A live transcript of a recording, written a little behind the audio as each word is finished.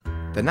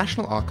The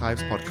National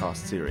Archives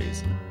podcast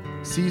series,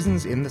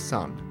 Seasons in the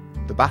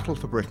Sun, The Battle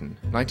for Britain,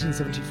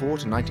 1974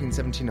 to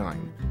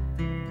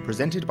 1979,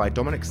 presented by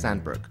Dominic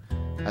Sandbrook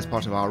as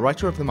part of our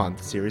Writer of the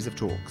Month series of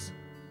talks.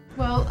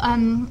 Well,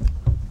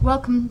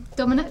 welcome,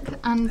 Dominic,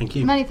 and Thank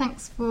you. Many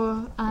thanks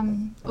for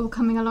all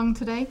coming along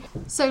today.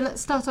 So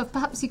let's start off.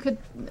 Perhaps you could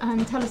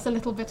tell us a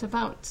little bit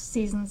about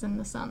Seasons in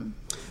the Sun.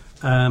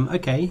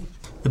 Okay.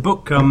 The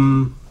book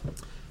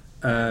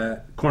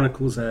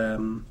chronicles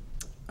a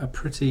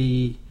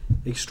pretty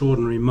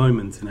extraordinary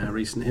moment in our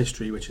recent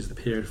history, which is the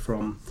period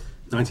from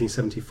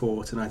 1974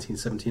 to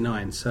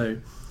 1979. So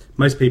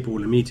most people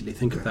will immediately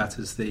think of that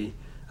as the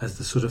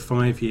sort of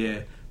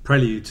 5-year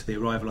prelude to the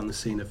arrival on the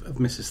scene of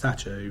Mrs.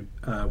 Thatcher, who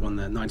won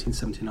the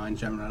 1979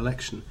 general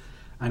election.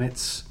 And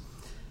it's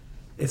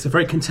a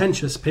very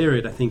contentious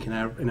period, I think, in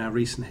our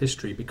recent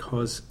history,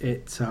 because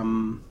it saw,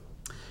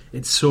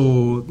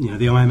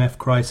 the IMF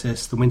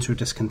crisis, the winter of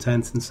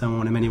discontent, and so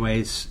on. In many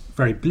ways,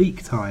 very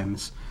bleak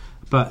times.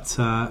 But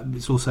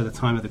it's also the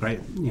time of the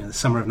great, the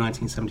summer of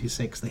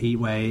 1976, the heat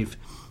wave,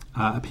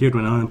 a period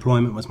when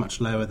unemployment was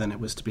much lower than it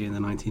was to be in the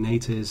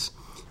 1980s. It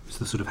was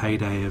the sort of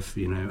heyday of,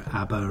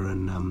 ABBA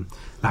and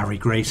Larry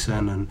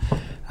Grayson and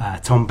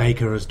Tom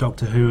Baker as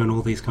Doctor Who and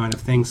all these kind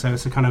of things. So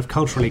it's a kind of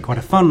culturally quite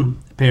a fun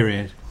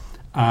period,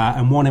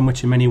 and one in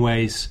which in many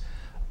ways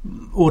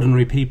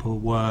ordinary people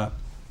were,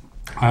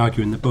 I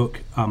argue in the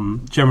book,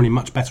 generally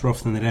much better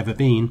off than they'd ever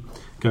been,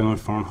 going on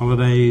foreign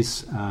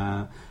holidays,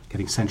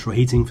 getting central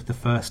heating for the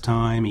first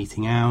time,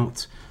 eating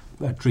out,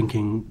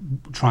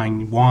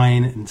 trying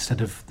wine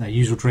instead of their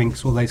usual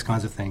drinks, all those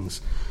kinds of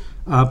things.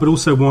 But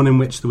also one in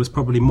which there was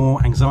probably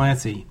more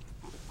anxiety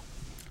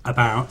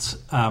about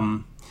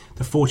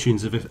the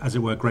fortunes of, as it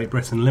were, Great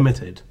Britain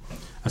Limited,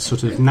 a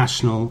sort of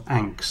national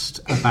angst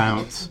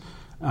about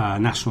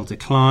national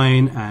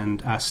decline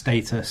and our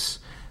status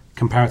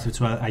comparative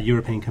to our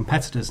European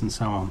competitors and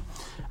so on.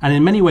 And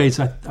in many ways,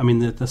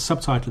 the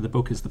subtitle of the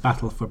book is The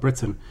Battle for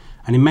Britain,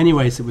 and in many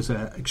ways it was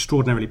an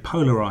extraordinarily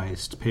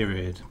polarised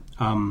period.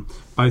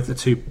 Both the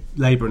two,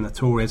 Labour and the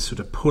Tories, sort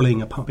of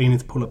beginning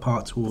to pull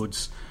apart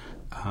towards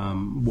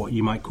what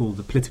you might call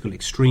the political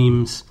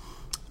extremes.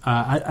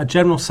 A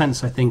general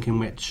sense, I think, in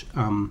which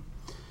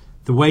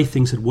the way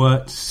things had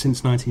worked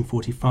since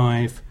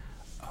 1945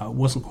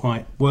 wasn't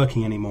quite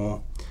working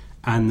anymore,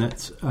 and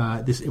that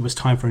it was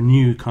time for a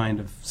new kind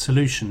of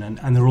solution,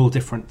 and there are all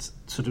different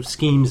sort of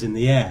schemes in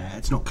the air.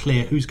 It's not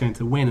clear who's going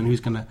to win and who's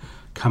going to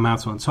come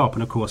out on top,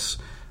 and of course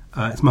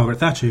it's Margaret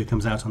Thatcher who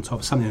comes out on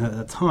top, something that at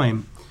the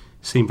time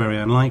seemed very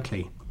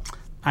unlikely.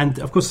 And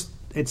of course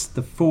it's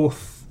the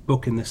fourth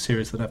book in this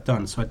series that I've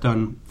done, so I've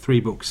done 3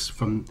 books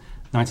from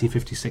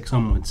 1956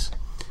 onwards,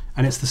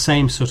 and it's the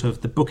same sort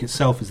of, the book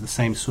itself is the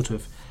same sort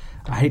of,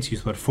 I hate to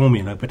use the word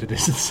formula, but it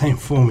is the same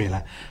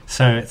formula.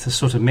 So it's a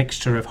sort of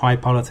mixture of high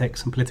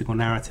politics and political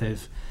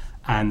narrative,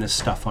 and there's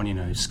stuff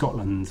on,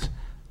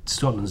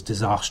 Scotland's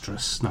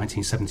disastrous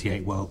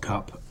 1978 World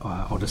Cup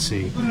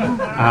odyssey.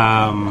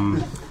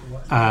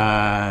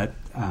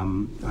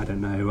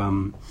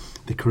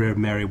 The career of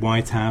Mary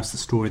Whitehouse, the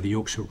story of the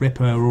Yorkshire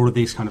Ripper, all of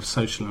these kind of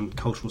social and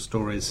cultural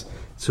stories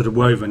sort of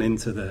woven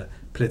into the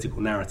political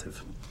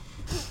narrative.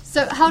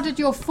 So how did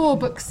your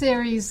 4-book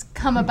series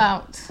come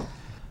about?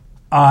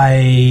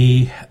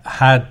 I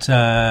had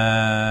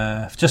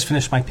just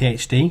finished my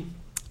PhD,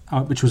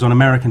 which was on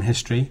American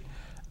history,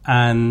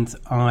 and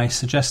I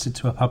suggested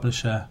to a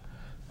publisher,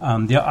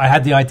 I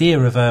had the idea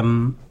of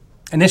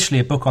initially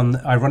a book on,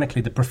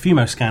 ironically, the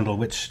Profumo scandal,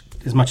 which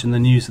is much in the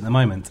news at the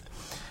moment.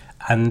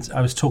 And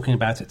I was talking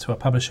about it to a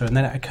publisher, and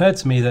then it occurred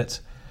to me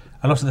that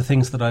a lot of the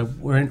things that I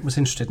was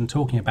interested in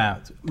talking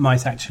about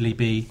might actually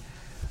be,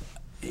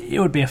 it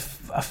would be a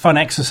fun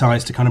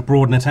exercise to kind of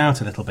broaden it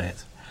out a little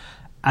bit.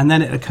 And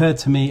then it occurred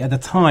to me at the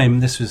time,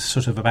 this was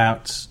sort of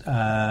about,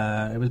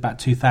 it was about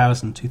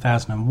 2000,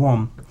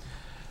 2001.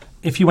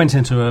 If you went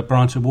into a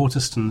branch of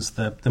Waterston's,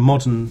 the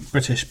modern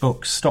British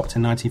books stopped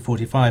in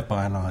 1945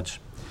 by and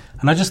large.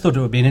 And I just thought it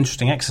would be an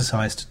interesting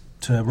exercise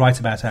to write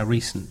about our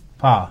recent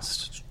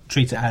past,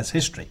 treat it as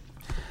history.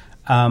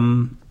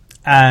 And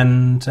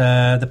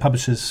the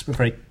publishers were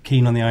very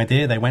keen on the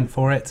idea. They went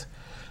for it.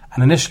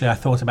 And initially I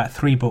thought about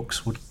 3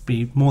 books would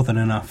be more than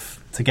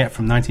enough to get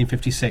from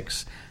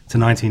 1956 to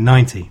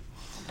 1990.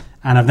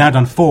 And I've now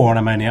done 4, and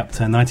I'm only up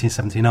to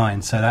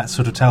 1979. So that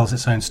sort of tells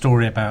its own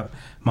story about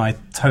my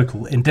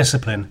total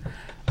indiscipline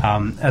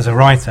as a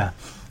writer.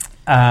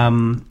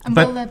 And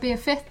will there be a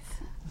 5th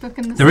book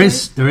in the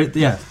series?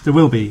 There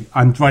will be.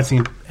 I'm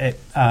writing it,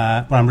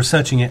 I'm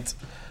researching it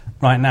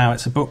right now.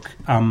 It's a book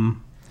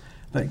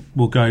that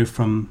will go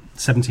from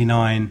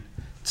 79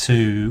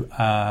 to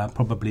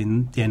probably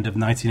the end of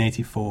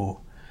 1984.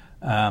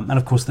 And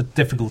of course the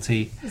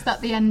difficulty... Is that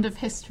the end of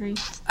history?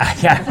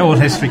 Yeah, all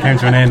history came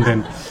to an end.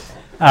 And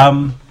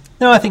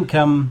no, I think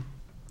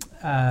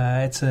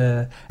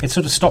it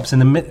sort of stops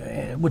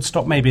it would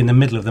stop maybe in the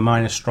middle of the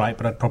miners' strike,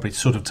 but I'd probably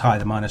sort of tie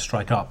the miners'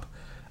 strike up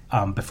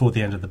before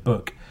the end of the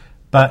book.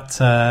 But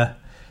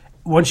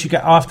once you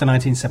get after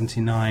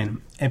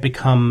 1979, it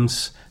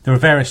becomes, there are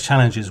various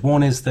challenges.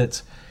 One is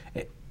that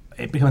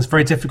it becomes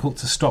very difficult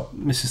to stop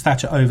Mrs.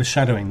 Thatcher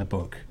overshadowing the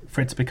book.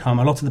 For it to become,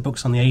 a lot of the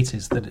books on the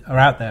 80s that are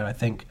out there, I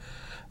think,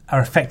 are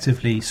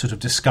effectively sort of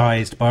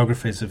disguised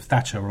biographies of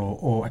Thatcher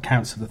or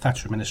accounts of the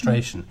Thatcher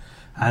administration.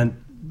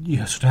 And you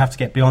sort of have to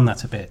get beyond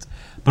that a bit.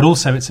 But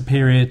also it's a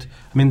period,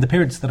 I mean, the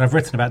periods that I've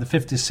written about, the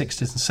 50s,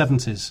 60s and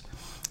 70s,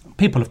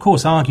 people, of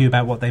course, argue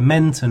about what they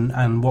meant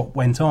and what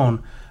went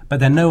on, but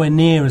they're nowhere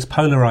near as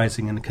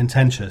polarising and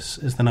contentious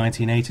as the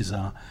 1980s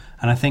are.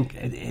 And I think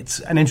it's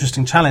an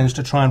interesting challenge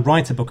to try and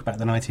write a book about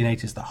the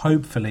 1980s that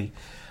hopefully...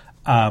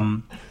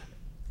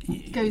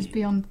 goes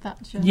beyond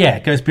Thatcher. Yeah,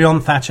 it goes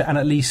beyond Thatcher and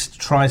at least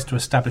tries to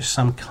establish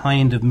some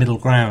kind of middle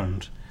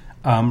ground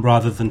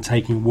rather than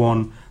taking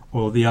one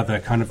or the other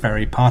kind of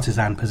very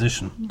partisan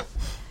position.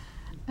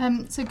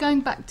 So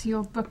going back to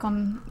your book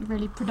on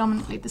really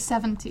predominantly the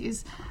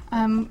 70s,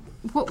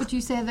 what would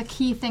you say are the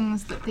key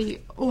things that the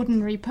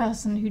ordinary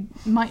person who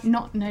might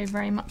not know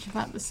very much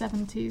about the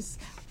 70s,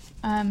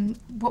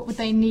 what would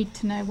they need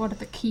to know? What are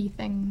the key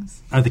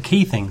things? Oh, the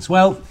key things?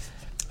 Well,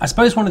 I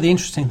suppose one of the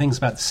interesting things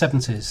about the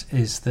 70s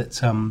is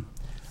that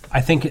I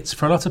think it's,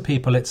 for a lot of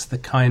people, it's the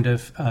kind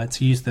of,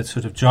 to use the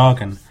sort of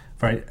jargon,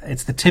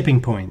 it's the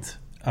tipping point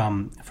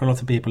for a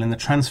lot of people in the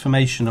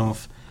transformation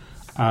of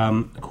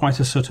quite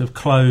a sort of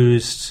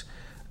closed,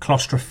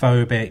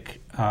 claustrophobic,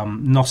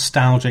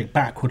 nostalgic,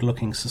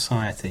 backward-looking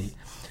society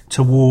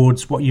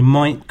towards what you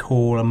might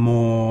call a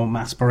more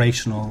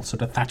aspirational,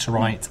 sort of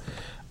Thatcherite,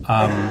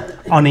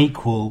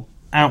 unequal,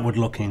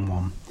 outward-looking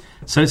one.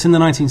 So it's in the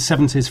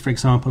 1970s, for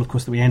example, of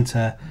course, that we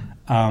enter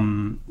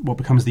what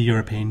becomes the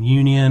European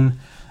Union.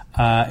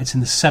 It's in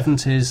the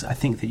 70s, I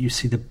think, that you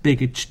see the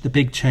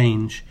big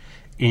change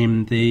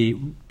in the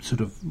sort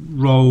of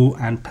role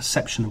and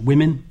perception of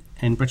women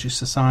in British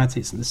society.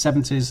 It's in the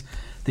 70s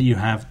that you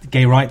have the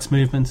gay rights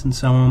movement and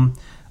so on.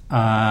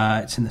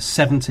 It's in the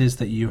 70s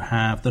that you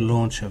have the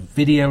launch of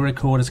video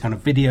recorders, kind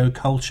of video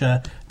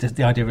culture,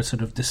 the idea of a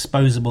sort of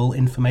disposable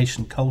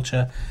information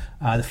culture.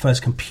 The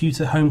first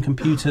home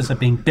computers are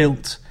being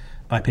built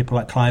by people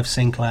like Clive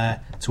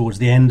Sinclair towards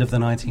the end of the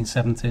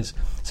 1970s.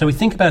 So we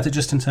think about it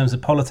just in terms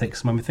of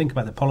politics. When we think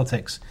about the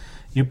politics,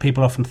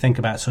 people often think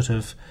about sort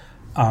of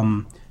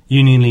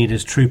union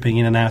leaders trooping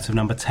in and out of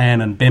Number 10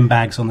 and bin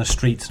bags on the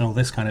streets and all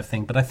this kind of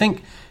thing. But I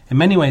think in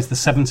many ways the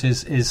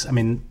 70s is, I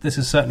mean, this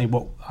is certainly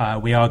what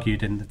we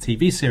argued in the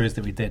TV series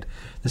that we did.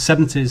 The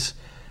 70s,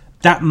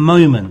 that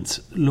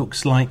moment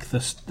looks like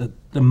the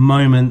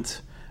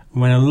moment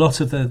when a lot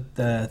of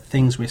the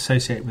things we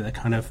associate with a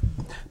kind of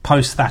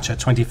post-Thatcher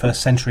 21st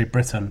century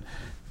Britain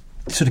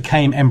sort of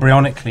came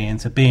embryonically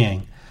into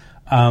being.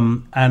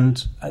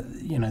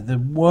 The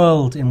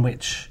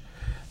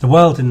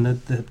world in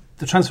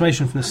the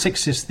transformation from the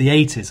 60s to the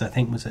 80s, I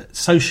think, was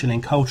socially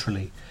and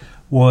culturally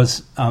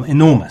was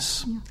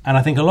enormous. Yeah. And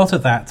I think a lot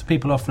of that,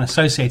 people often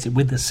associate it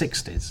with the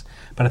 60s,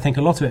 but I think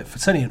a lot of it,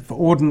 certainly for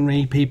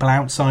ordinary people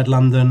outside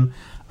London,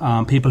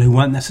 people who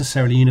weren't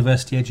necessarily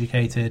university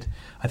educated,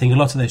 I think a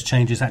lot of those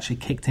changes actually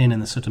kicked in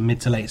the sort of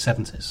mid to late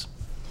 70s.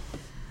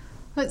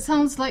 Well, it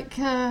sounds like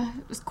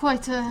it was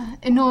quite an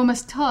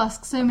enormous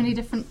task, so many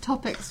different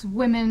topics,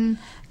 women,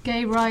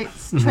 gay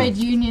rights, trade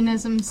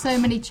unionism, so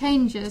many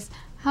changes.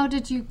 How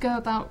did you go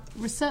about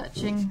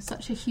researching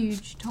such a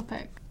huge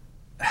topic?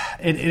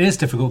 It is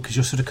difficult because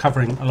you're sort of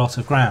covering a lot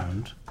of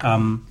ground.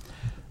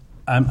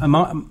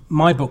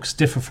 My books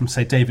differ from,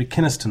 say, David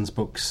Kinniston's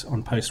books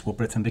on post-war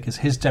Britain because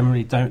his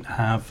generally don't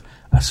have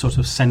a sort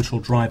of central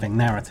driving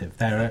narrative.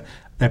 They're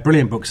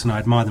brilliant books and I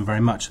admire them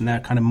very much, and they're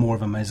kind of more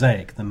of a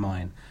mosaic than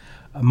mine.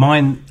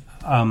 Mine,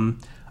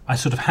 I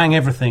sort of hang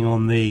everything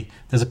on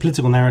there's a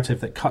political narrative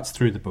that cuts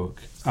through the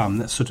book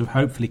that's sort of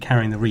hopefully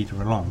carrying the reader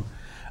along.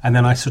 And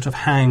then I sort of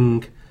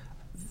hang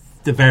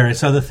the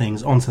various other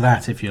things onto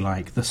that, if you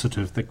like, the sort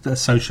of the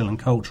social and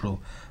cultural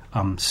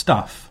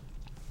stuff.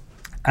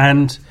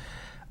 And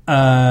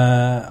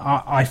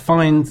I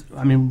find,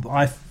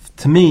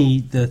 to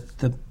me,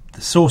 the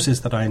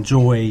sources that I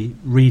enjoy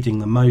reading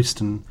the most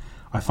and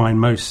I find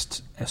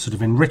most sort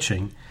of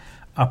enriching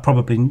are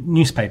probably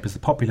newspapers, the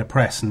popular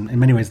press, and in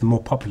many ways the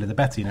more popular the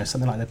better. You know,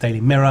 something like the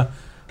Daily Mirror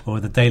or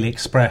the Daily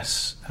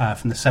Express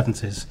from the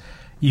 70s.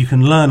 You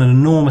can learn an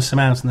enormous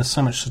amount, and there's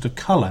so much sort of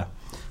colour,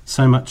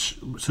 so much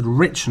sort of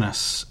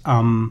richness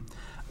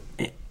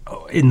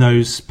in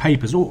those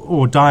papers,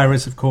 or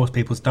diaries, of course,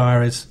 people's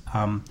diaries.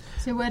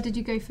 So where did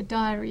you go for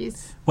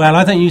diaries? Well,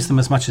 I don't use them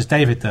as much as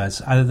David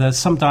does. There's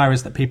some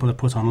diaries that people have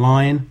put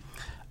online.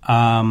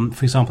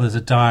 For example, there's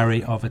a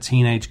diary of a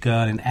teenage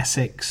girl in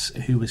Essex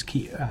who was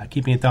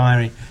keeping a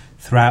diary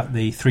throughout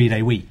the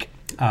 3-day week.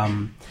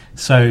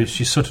 So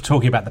she's sort of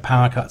talking about the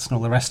power cuts and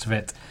all the rest of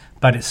it.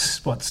 But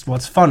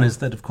what's fun is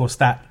that, of course,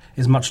 that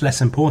is much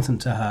less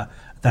important to her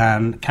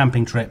than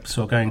camping trips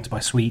or going to buy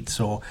sweets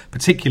or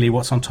particularly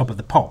what's on Top of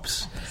the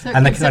Pops. So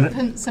it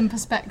gives some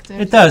perspective.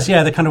 It does,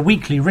 yeah, the kind of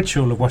weekly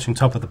ritual of watching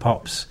Top of the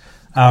Pops.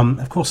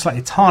 Of course,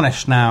 slightly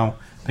tarnished now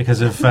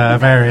because of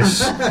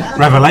various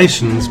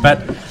revelations, but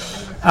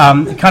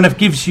it kind of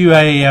gives you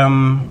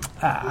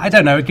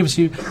it gives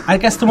you, I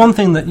guess the one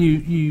thing that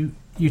you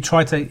you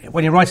try to,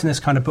 when you're writing this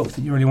kind of book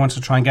that you really want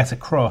to try and get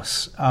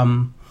across,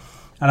 and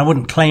I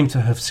wouldn't claim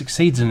to have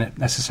succeeded in it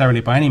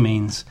necessarily by any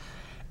means,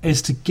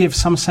 is to give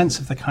some sense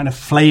of the kind of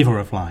flavour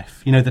of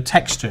life. You know, the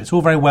texture. It's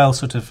all very well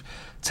sort of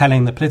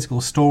telling the political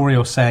story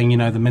or saying, you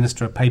know, the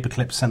Minister of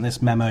Paperclip sent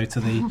this memo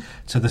to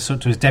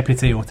his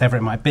deputy or whatever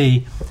it might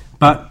be,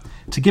 but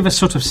to give a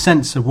sort of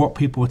sense of what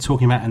people were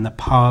talking about in the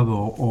pub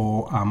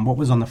or what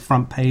was on the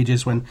front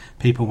pages when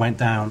people went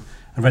down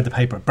and read the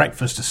paper at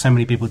breakfast, as so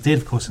many people did,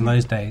 of course, in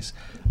those days.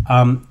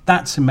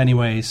 That's in many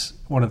ways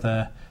one of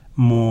the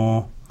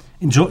more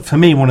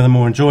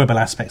enjoyable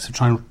aspects of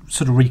trying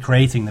sort of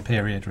recreating the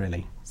period,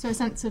 really. So a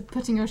sense of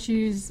putting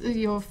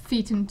your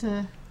feet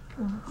into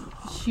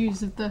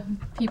shoes of the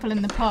people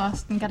in the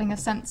past and getting a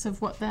sense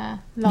of what their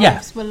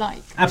lives were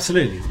like.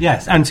 Absolutely,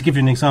 yes. And to give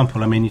you an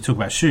example, I mean, you talk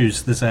about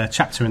shoes. There's a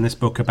chapter in this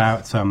book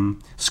about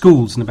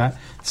schools, and about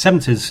the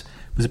 70s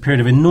was a period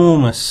of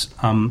enormous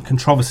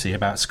controversy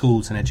about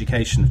schools and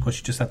education. Of course,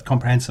 you just had the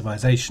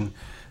comprehensivisation,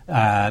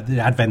 the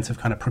advent of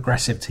kind of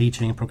progressive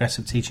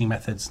teaching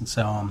methods, and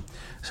so on.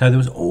 So there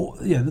was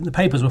the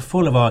papers were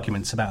full of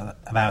arguments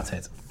about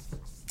it.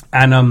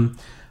 And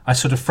I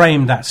sort of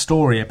framed that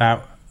story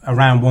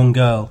around one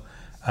girl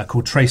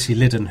called Tracy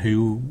Liddon,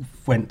 who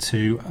went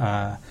to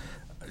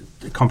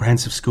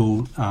comprehensive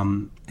school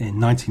in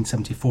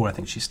 1974, I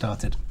think she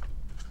started.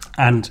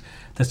 And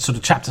the sort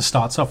of chapter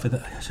starts off with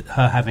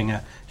her having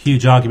a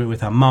huge argument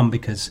with her mum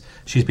because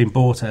she's been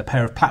bought a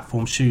pair of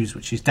platform shoes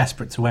which she's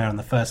desperate to wear on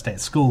the first day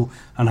at school,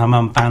 and her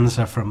mum bans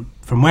her from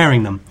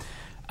wearing them.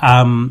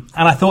 And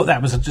I thought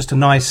that was just a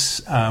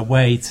nice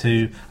way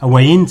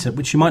into,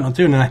 which you might not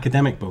do in an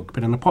academic book,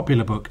 but in a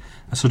popular book,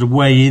 a sort of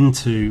way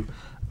into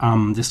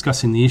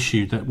discussing the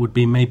issue that would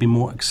be maybe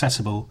more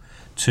accessible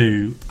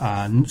to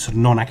sort of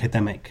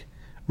non-academic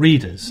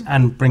readers,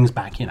 and brings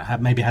back,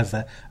 maybe has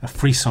a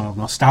frisson of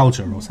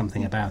nostalgia or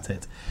something about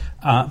it.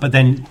 But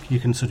then you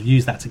can sort of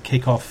use that to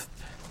kick off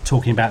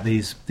talking about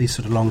these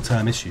sort of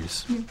long-term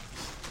issues. Yeah.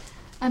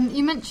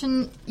 You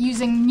mentioned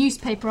using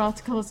newspaper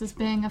articles as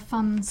being a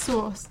fun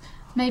source.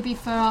 Maybe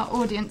for our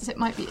audience it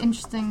might be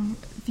interesting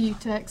for you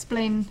to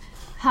explain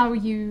how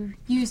you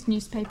used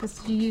newspapers.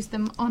 Did you use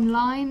them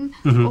online?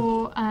 Mm-hmm.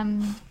 Or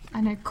I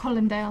know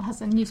Colindale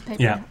has a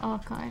newspaper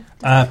archive.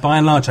 By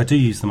and large I do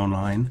use them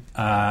online.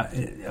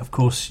 Of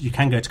course you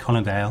can go to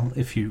Colindale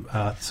if you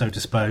are so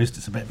disposed.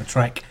 It's a bit of a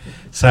trek.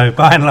 So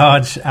by and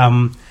large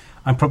I'm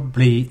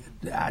probably,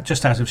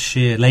 just out of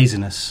sheer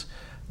laziness,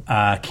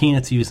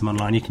 keener to use them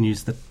online. You can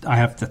use I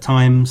have the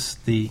Times,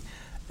 the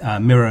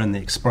Mirror and the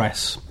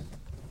Express.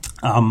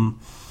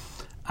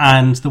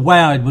 And the way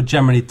I would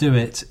generally do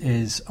it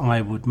is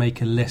I would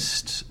make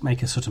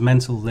a sort of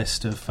mental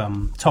list of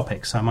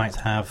topics. I might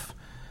have,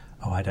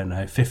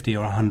 50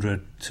 or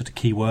 100 sort of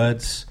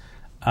keywords,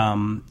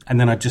 and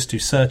then I'd just do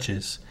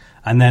searches,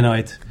 and then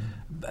I'd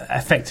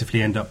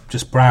effectively end up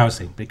just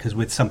browsing, because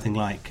with something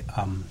like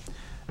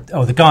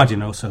The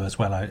Guardian also as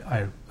well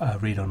I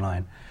read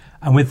online.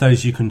 And with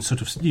those, you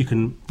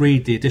can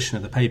read the edition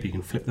of the paper. You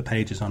can flip the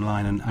pages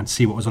online and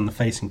see what was on the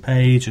facing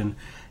page, and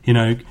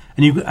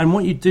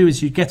what you do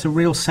is you get a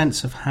real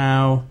sense of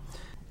how,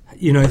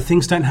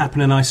 things don't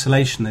happen in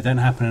isolation. They don't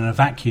happen in a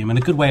vacuum. And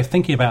a good way of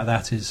thinking about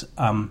that is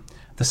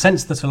the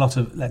sense that a lot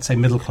of, let's say,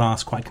 middle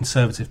class, quite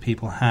conservative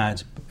people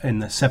had in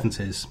the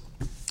 70s.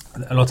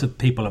 A lot of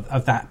people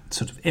of that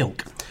sort of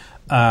ilk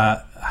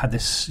had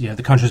this.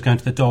 The country was going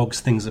to the dogs.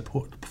 Things are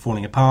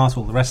falling apart.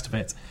 All the rest of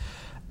it.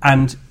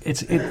 And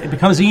it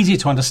becomes easier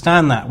to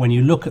understand that when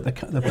you look at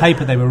the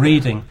paper they were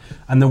reading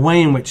and the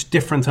way in which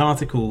different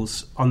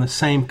articles on the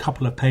same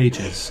couple of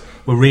pages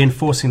were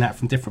reinforcing that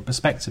from different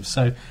perspectives.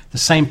 So the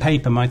same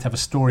paper might have a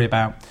story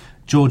about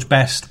George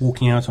Best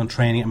walking out on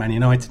training at Man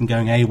United and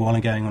going AWOL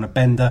and going on a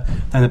bender.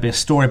 Then there'd be a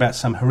story about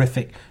some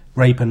horrific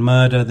rape and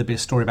murder. There'd be a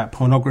story about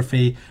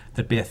pornography.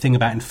 There'd be a thing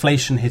about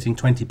inflation hitting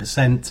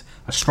 20%,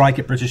 a strike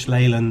at British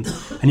Leyland.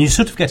 And you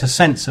sort of get a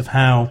sense of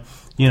how,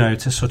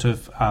 to sort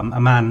of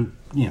a man,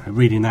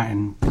 reading that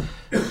in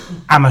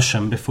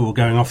Amersham before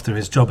going off to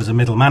his job as a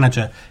middle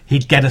manager,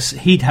 he'd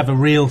have a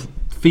real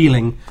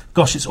feeling,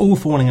 gosh, it's all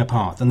falling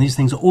apart, and these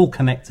things are all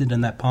connected,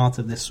 and they're part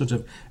of this sort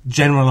of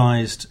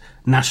generalised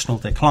national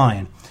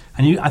decline.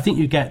 And I think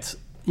you get,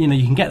 you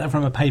can get that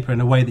from a paper in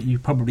a way that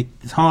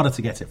it's harder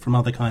to get it from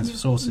other kinds of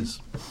sources.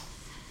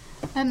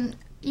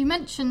 You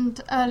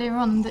mentioned earlier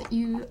on that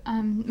you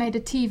made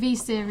a TV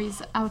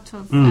series out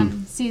of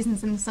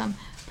Seasons in the Sun.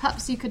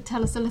 Perhaps you could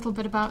tell us a little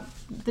bit about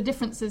the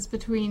differences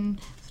between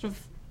sort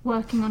of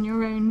working on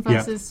your own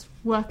versus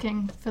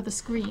working for the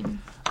screen.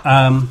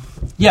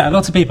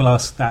 Lots of people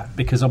ask that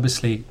because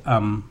obviously,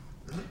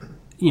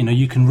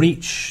 you can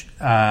reach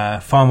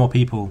far more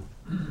people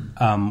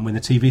with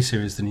a TV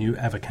series than you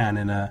ever can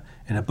in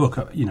a book.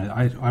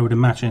 I would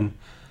imagine,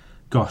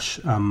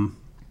 I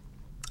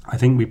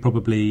think we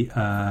probably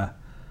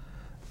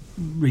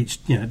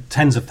reached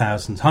tens of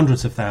thousands,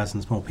 hundreds of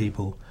thousands more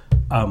people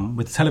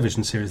with a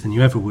television series than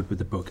you ever would with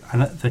the book.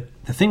 And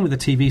the thing with the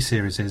TV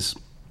series is,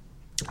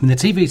 the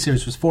TV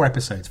series was 4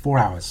 episodes, 4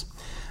 hours,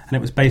 and it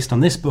was based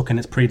on this book and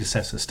its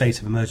predecessor, State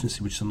of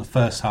Emergency, which is on the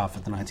first half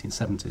of the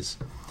 1970s.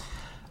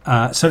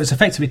 So it's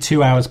effectively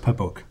 2 hours per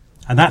book.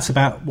 And that's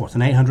about,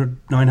 an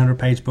 800,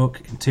 900-page book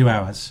in 2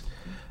 hours.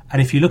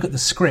 And if you look at the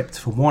script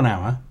for 1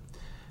 hour,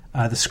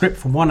 the script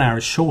for 1 hour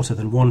is shorter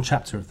than one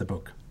chapter of the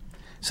book.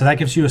 So that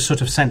gives you a sort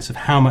of sense of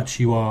how much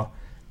you are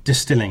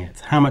distilling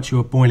it, how much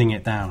you are boiling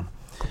it down.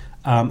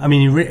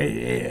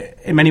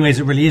 In many ways,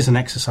 it really is an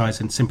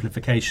exercise in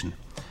simplification.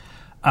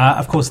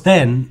 Of course,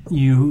 then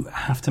you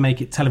have to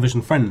make it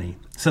television friendly.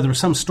 So there are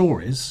some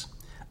stories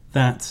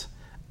that,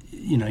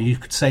 you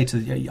could say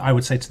I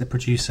would say to the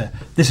producer,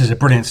 this is a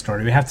brilliant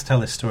story, we have to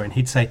tell this story. And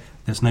he'd say,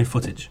 there's no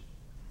footage.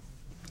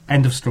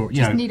 End of story.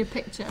 Just need a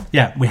picture.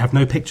 Yeah, we have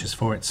no pictures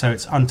for it, so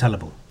it's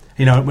untellable.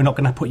 We're not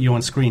going to put you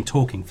on screen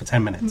talking for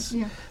 10 minutes.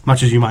 Yeah.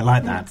 Much as you might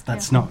like that,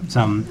 that's not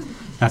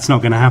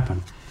going to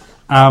happen.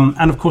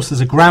 And of course,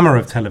 there's a grammar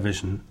of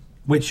television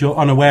which you're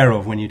unaware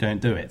of when you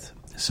don't do it.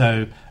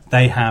 So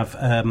they have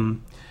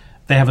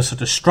a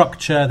sort of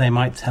structure. They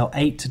might tell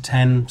 8 to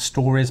 10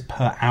 stories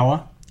per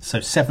hour, so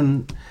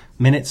 7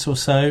 minutes or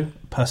so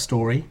per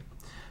story,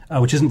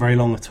 which isn't very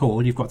long at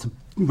all. You've got to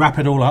wrap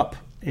it all up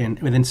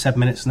within 7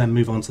 minutes and then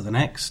move on to the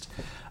next.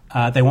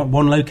 They want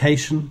one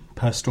location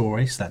per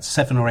story, so that's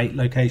 7 or 8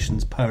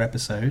 locations per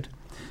episode.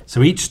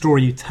 So each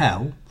story you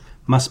tell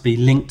must be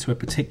linked to a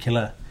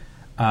particular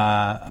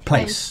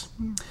place.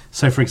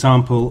 So, for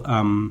example,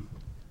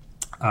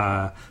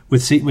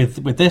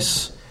 with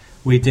this,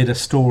 we did a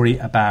story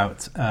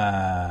about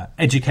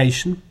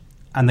education,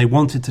 and they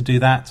wanted to do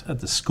that at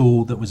the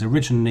school that was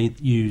originally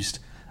used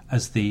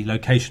as the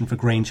location for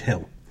Grange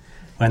Hill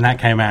when that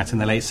came out in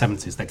the late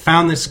 70s. They'd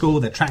found this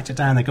school, they tracked it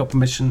down, they got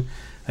permission.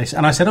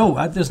 And I said,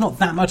 there's not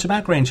that much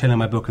about Grange Hill in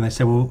my book. And they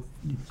said, well,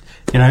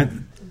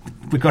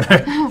 you've got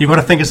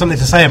to think of something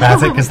to say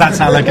about it because that's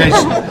our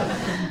location.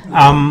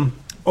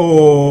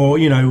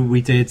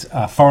 We did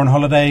foreign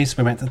holidays.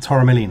 We went to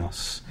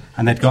Torremolinos,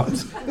 and they've got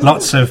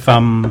lots of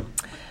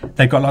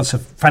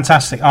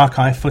fantastic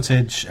archive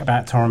footage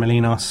about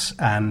Torremolinos,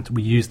 and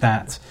we use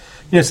that.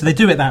 So they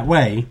do it that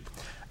way,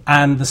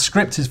 and the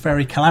script is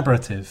very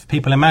collaborative.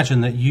 People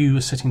imagine that you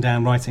are sitting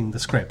down writing the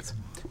script,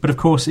 but of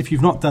course, if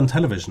you've not done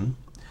television,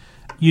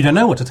 you don't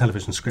know what a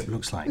television script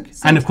looks like,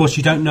 and of course,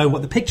 you don't know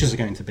what the pictures are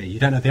going to be. You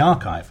don't know the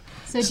archive.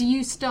 So do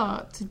you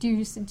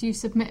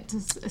submit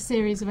a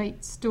series of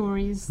 8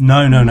 stories?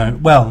 No.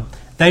 Well,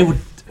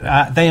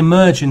 they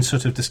emerge in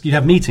sort of, you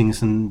have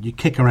meetings and you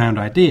kick around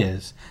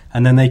ideas,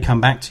 and then they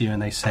come back to you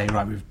and they say,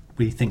 right,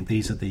 we think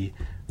these are the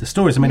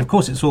stories. I mean, of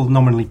course, it's all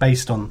nominally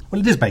based on,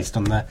 it is based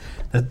on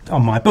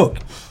on my book,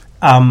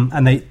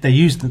 and they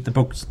use the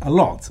books a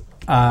lot,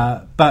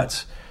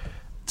 but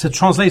to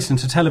translate it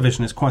into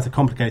television is quite a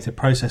complicated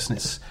process, and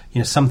it's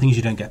some things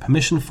you don't get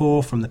permission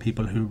for from the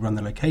people who run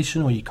the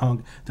location, or you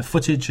can't. The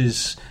footage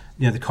is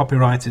the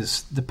copyright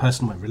is the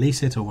person won't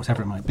release it or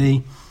whatever it might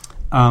be,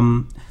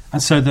 and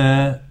so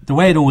the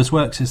way it always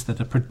works is that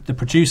the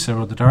producer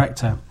or the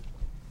director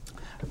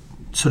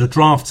sort of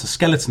drafts a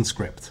skeleton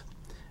script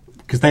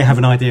because they have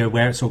an idea of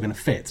where it's all going to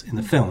fit in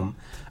the film,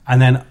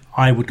 and then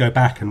I would go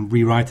back and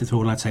rewrite it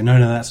all, and I'd say no,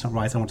 that's not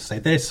right. I want to say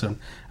this, and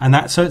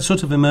that. So it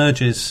sort of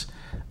emerges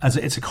as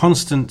it's a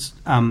constant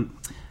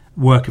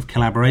work of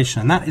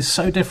collaboration, and that is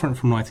so different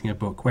from writing a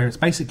book where it's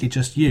basically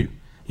just you.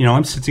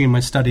 I'm sitting in my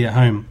study at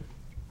home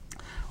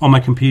on my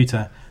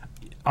computer.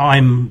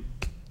 I'm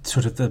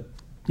sort of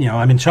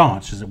I'm in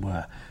charge, as it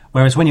were.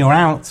 Whereas when you're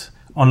out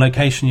on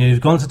location, you've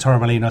gone to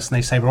Torremolinos and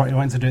they say, right, you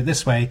want to do it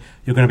this way,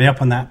 you're going to be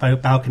up on that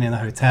balcony in the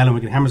hotel,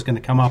 and Hammer's going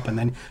to come up, and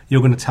then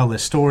you're going to tell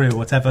this story or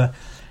whatever.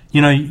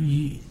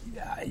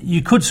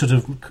 You could sort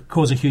of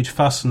cause a huge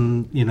fuss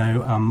and,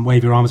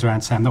 wave your arms around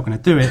and say, I'm not going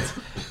to do it.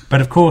 But,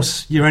 of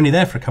course, you're only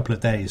there for a couple of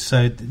days.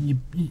 So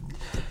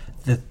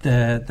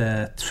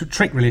the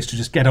trick really is to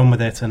just get on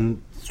with it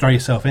and throw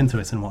yourself into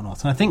it and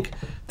whatnot. And I think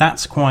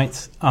that's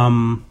quite,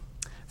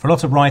 for a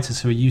lot of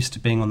writers who are used to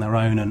being on their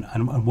own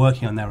and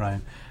working on their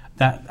own,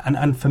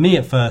 and for me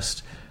at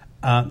first,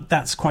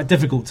 that's quite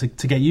difficult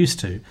to get used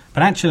to.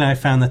 But actually I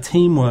found the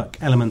teamwork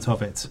element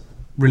of it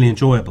really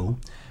enjoyable.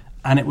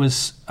 And it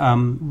was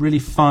really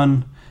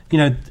fun.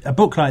 A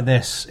book like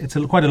this, it's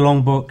quite a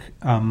long book.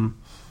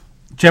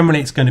 Generally,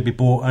 it's going to be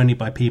bought only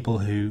by people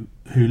who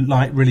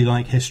really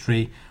like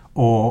history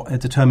or are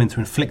determined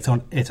to inflict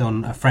it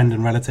on a friend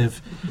and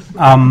relative.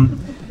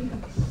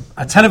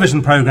 A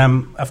television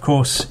program, of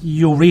course,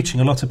 you're reaching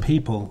a lot of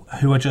people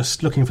who are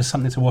just looking for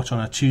something to watch on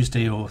a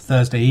Tuesday or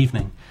Thursday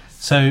evening.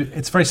 So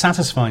it's very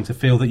satisfying to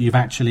feel that you've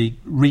actually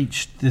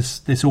reached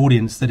this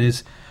audience that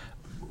is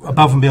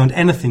above and beyond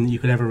anything that you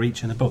could ever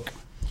reach in a book.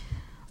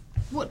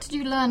 What did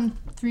you learn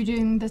through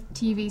doing the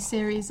TV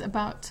series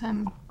about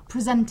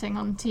presenting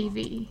on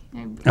TV,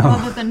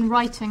 rather than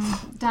writing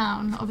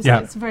down?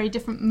 Obviously, It's a very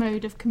different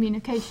mode of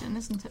communication,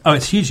 isn't it? Oh,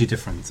 it's hugely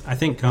different. I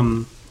think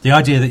the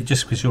idea that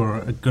just because you're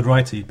a good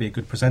writer, you'd be a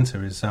good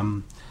presenter is,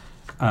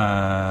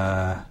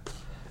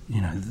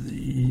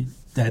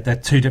 they're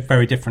two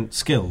very different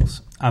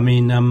skills. I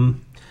mean,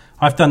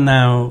 I've done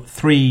now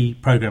 3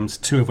 programs,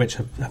 2 of which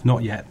have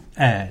not yet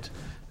aired.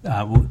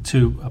 a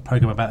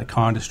program about the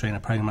car industry and a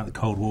program about the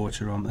Cold War,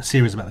 which are on a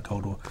series about the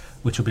Cold War,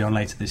 which will be on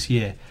later this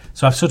year.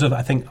 So I've sort of,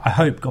 I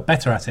hope, got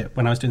better at it.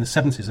 When I was doing the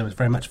 70s, I was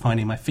very much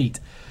finding my feet.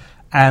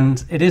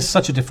 And it is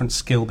such a different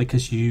skill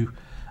because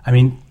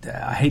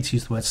I hate to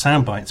use the word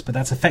sound bites, but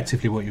that's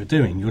effectively what you're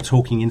doing. You're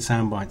talking in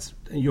sound bites.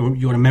 You want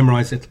to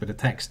memorise a little bit of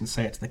text and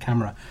say it to the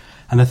camera.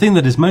 And the thing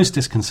that is most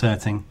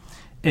disconcerting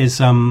is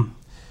when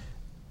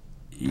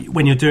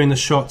you're doing the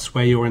shots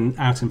where you're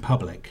out in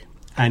public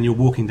and you're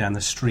walking down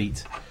the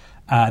street.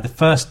 The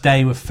first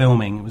day of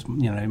filming, it was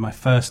my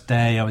first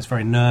day. I was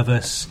very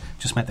nervous.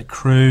 Just met the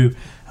crew,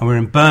 and we were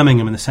in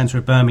Birmingham, in the centre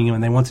of Birmingham,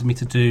 and they wanted me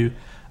to do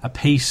a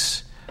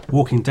piece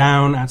walking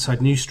down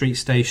outside New Street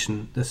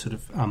Station, the sort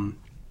of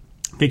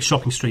big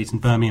shopping street in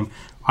Birmingham.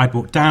 I'd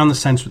walk down the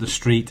centre of the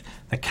street.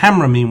 The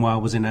camera,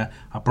 meanwhile, was in a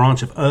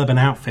branch of Urban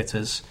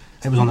Outfitters.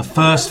 It was on the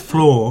first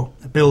floor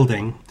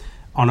building,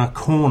 on a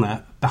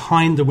corner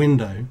behind the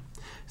window.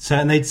 So,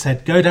 and they'd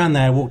said, go down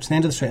there, walk to the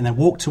end of the street, and then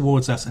walk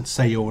towards us and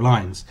say your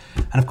lines.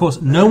 And of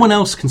course, no one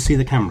else can see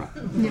the camera.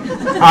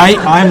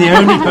 I'm the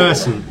only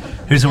person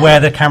who's aware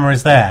the camera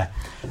is there.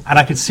 And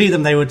I could see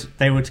them, they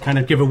would kind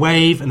of give a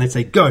wave, and they'd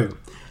say, go.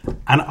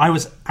 And I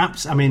was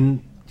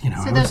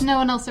So there's no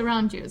one else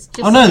around you? It's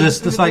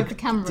just there's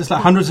like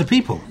hundreds of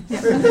people.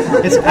 Yeah.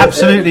 It's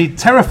absolutely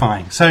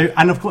terrifying. So,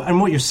 and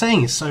what you're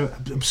saying is so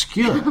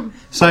obscure.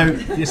 So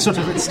you sort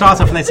of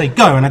start off and they'd say,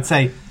 go, and I'd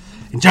say,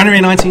 in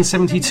January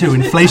 1972,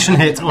 inflation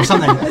hit or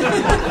something.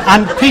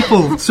 And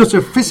people sort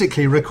of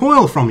physically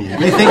recoil from you.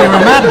 They think you're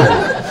a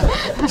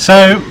madman.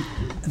 So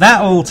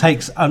that all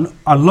takes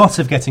a lot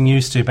of getting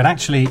used to. But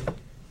actually,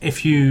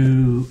 if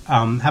you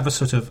have a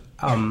sort of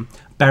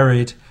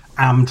buried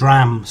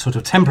am-dram sort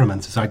of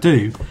temperament, as I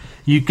do,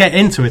 you get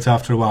into it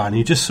after a while. And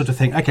you just sort of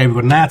think, OK, we've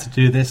got an hour to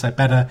do this.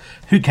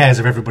 Who cares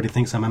if everybody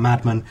thinks I'm a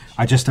madman?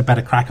 I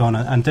better crack on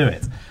and do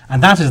it.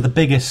 And that is the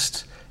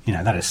biggest...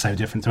 that is so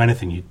different to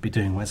anything you'd be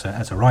doing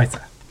as a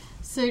writer.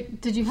 So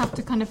did you have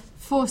to kind of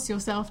force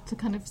yourself to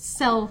kind of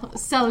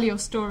sell your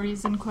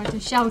stories in quite a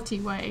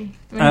shouty way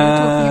when you were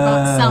talking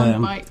about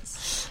sound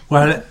bites?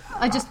 Well,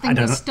 I just think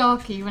of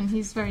Starkey when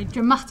he's very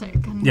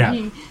dramatic and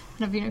he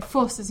kind of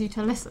forces you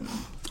to listen.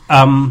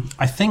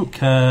 I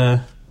think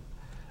you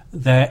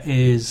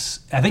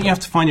have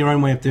to find your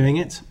own way of doing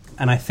it,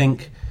 and I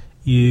think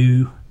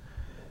it's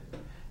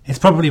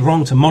probably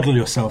wrong to model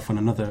yourself on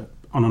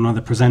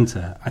another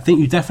presenter. I think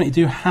you definitely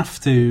do have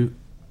to.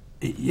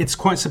 It's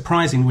quite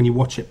surprising when you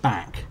watch it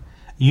back.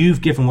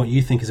 You've given what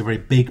you think is a very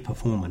big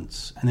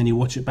performance, and then you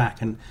watch it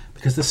back, and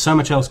because there's so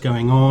much else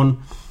going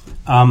on,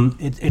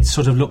 it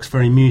sort of looks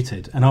very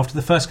muted. And after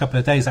the first couple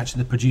of days,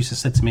 actually, the producer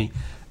said to me,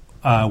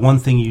 one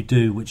thing you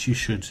do, which you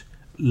should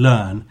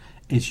learn,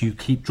 is you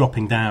keep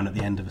dropping down at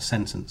the end of a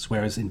sentence,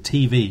 whereas in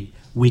TV,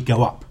 we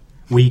go up.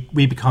 We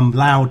become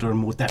louder and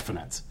more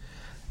definite.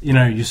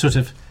 You sort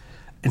of...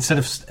 Instead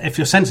of, if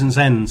your sentence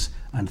ends,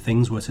 and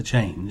things were to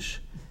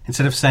change,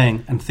 instead of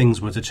saying, and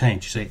things were to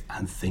change, you say,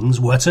 and things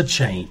were to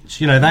change.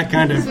 That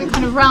kind of... So it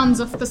kind of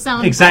rounds off the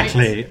sound.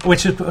 Exactly.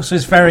 Which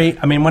is very...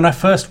 when I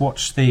first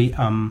watched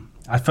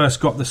I first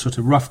got the sort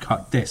of rough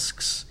cut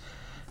discs,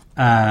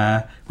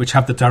 which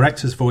have the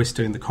director's voice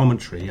doing the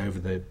commentary over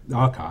the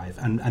archive,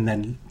 and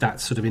then that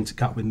sort of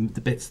intercut with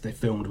the bits they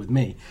filmed with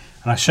me.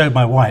 And I showed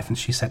my wife, and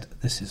she said,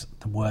 this is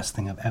the worst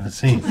thing I've ever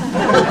seen.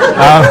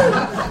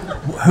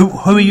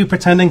 Who are you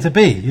pretending to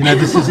be?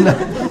 This is...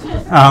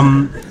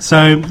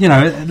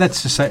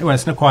 let's just say, well,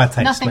 it's an acquired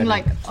taste. Nothing maybe.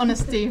 Like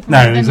honesty from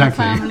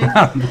exactly. your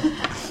family.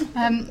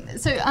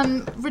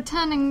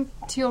 Returning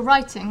to your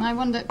writing, I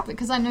wonder,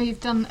 because I know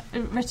you've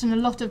written a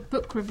lot of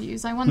book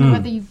reviews, I wonder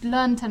whether you've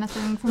learnt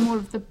anything from all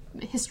of the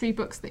history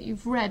books that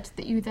you've read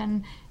that you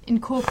then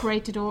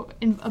incorporated or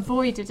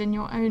avoided in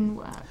your own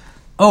work.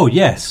 Oh,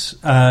 yes,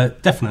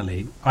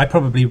 definitely. I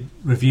probably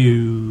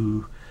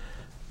review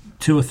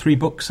 2 or 3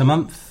 books a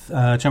month,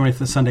 generally for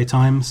the Sunday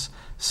Times.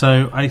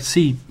 So I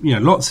see,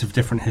 lots of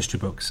different history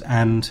books,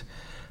 and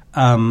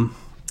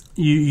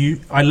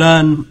I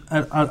learn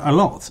a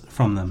lot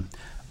from them.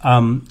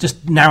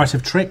 Just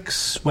narrative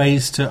tricks,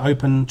 ways to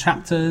open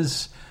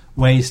chapters,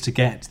 ways to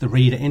get the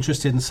reader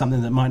interested in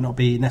something that might not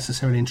be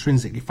necessarily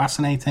intrinsically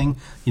fascinating,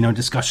 a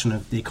discussion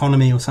of the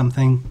economy or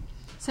something.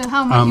 So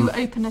how might you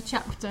open a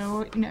chapter,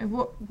 or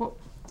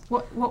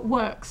what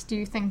works, do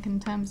you think, in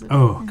terms of...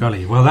 Oh,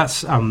 golly. Well,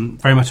 that's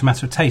very much a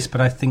matter of taste, but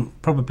I think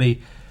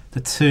probably the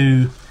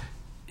two...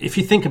 If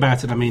you think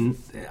about it,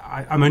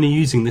 I'm only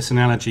using this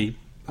analogy,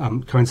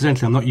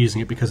 coincidentally, I'm not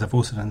using it because I've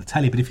also done the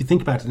telly, but if you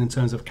think about it in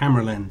terms of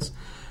camera lens,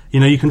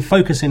 you can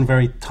focus in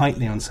very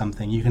tightly on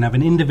something. You can have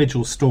an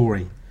individual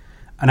story,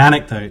 an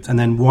anecdote, and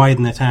then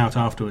widen it out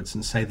afterwards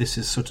and say this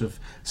is sort of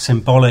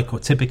symbolic or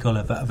typical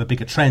of a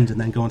bigger trend, and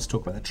then go on to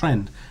talk about the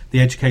trend. The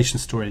education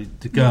story,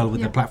 the girl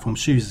with the platform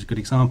shoes is a good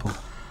example.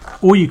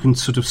 Or you can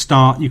sort of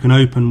you can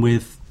open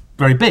with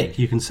very big.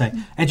 You can say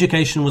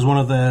education was one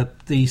of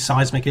the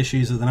seismic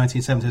issues of the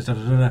 1970s. Da,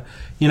 da, da,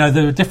 da.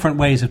 There are different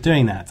ways of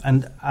doing that.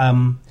 And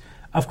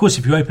of course,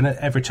 if you open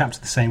every chapter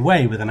the same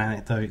way with an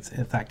anecdote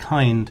of that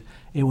kind,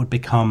 it would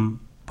become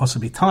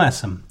possibly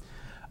tiresome.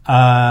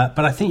 But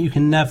I think you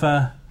can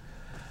never,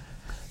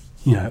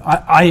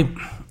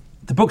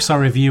 the books I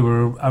review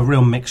are a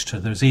real mixture.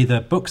 There's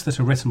either books that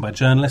are written by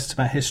journalists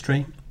about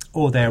history,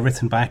 or they're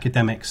written by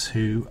academics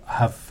who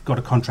have got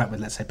a contract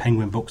with, let's say,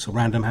 Penguin Books or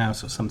Random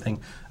House or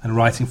something, and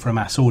writing for a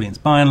mass audience.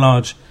 By and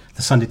large,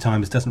 the Sunday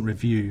Times doesn't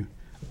review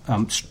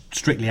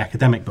strictly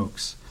academic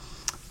books.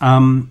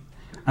 And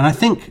I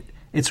think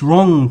it's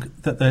wrong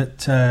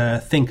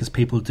that think, as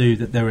people do,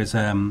 that there is,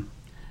 there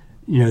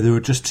are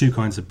just two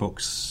kinds of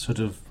books, sort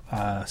of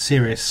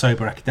serious,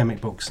 sober academic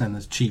books, and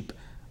there's cheap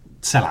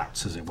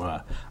sellouts, as it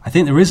were. I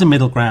think there is a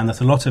middle ground that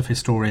a lot of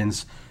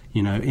historians,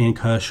 Ian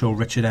Kershaw,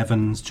 Richard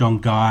Evans, John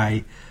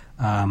Guy,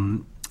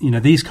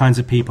 these kinds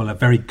of people are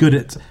very good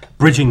at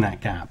bridging that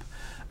gap.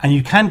 And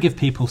you can give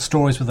people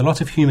stories with a lot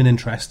of human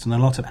interest and a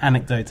lot of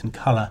anecdote and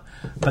colour,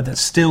 but that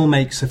still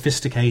make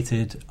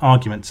sophisticated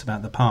arguments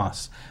about the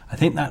past. I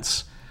think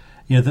that's,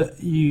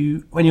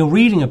 when you're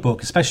reading a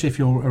book, especially if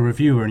you're a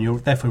reviewer and you're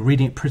therefore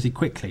reading it pretty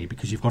quickly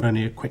because you've got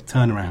only a quick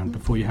turnaround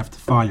before you have to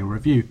file your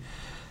review,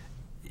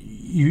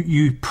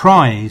 you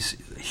prize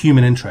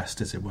human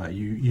interest, as it were.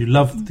 You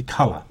love the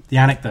colour, the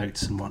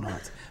anecdotes and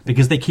whatnot,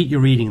 because they keep you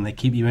reading and they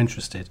keep you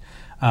interested.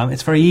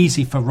 It's very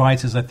easy for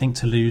writers, I think,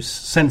 to lose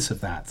sense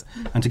of that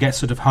and to get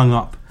sort of hung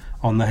up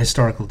on the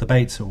historical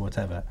debates or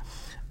whatever.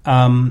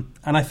 And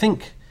I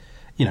think,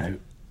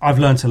 I've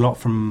learnt a lot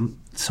from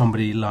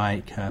somebody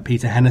like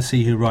Peter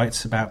Hennessy, who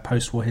writes about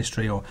post-war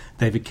history, or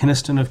David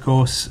Kynaston, of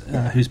course,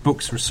 whose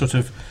books are sort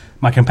of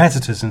my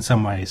competitors in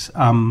some ways.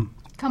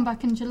 Come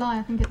back in July,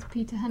 I think it's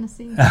Peter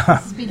Hennessy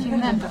speaking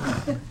then.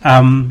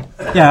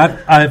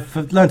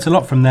 I've learnt a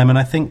lot from them, and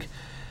I think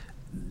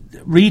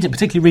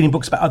particularly reading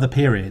books about other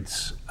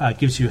periods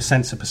gives you a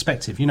sense of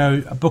perspective. You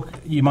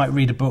might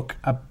read a book.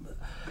 I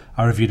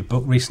reviewed a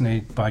book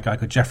recently by a guy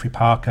called Geoffrey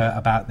Parker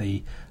about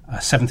the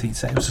 17th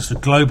century. It was just a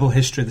global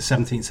history of the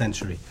 17th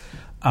century.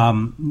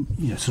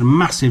 Sort of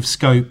massive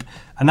scope,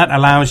 and that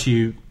allows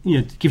you,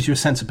 gives you a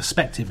sense of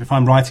perspective. If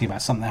I'm writing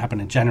about something that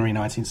happened in January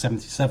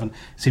 1977, it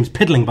seems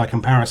piddling by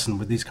comparison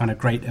with these kind of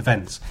great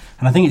events.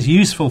 And I think it's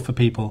useful for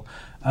people.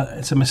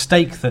 It's a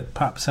mistake that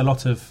perhaps a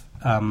lot of,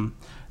 an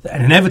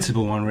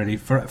inevitable one really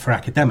for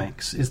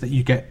academics, is that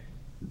you get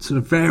sort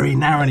of very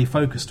narrowly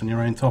focused on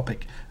your own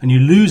topic and you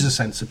lose a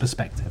sense of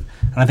perspective.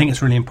 And I think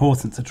it's really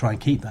important to try and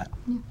keep that.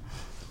 Yeah.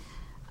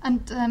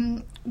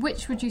 And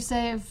which would you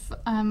say of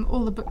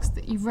all the books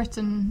that you've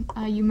written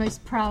are you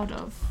most proud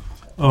of?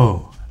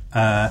 Or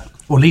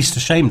least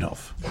ashamed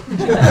of?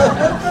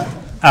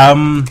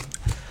 Well,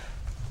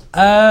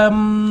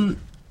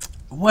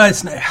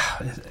 it's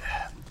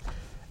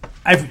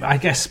I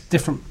guess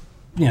different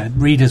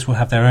readers will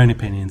have their own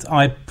opinions.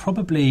 I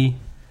probably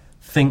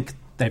think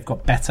they've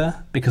got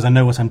better because I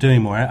know what I'm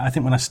doing more. I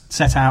think when I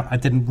set out, I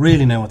didn't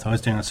really know what I was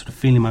doing. I was sort of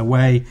feeling my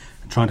way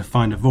and trying to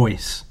find a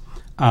voice.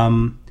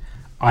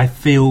 I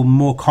feel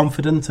more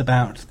confident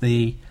about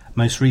the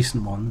most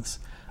recent ones.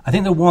 I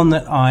think the one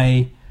that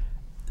I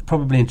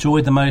probably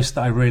enjoyed the most,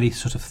 that I really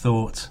sort of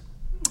thought,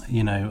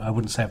 I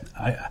wouldn't say,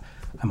 I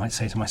might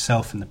say to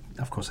myself, and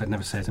of course I'd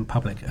never say it in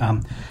public,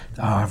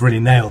 I've really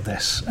nailed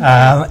this,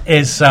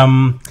 is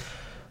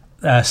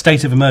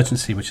State of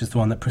Emergency, which is the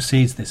one that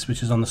precedes this,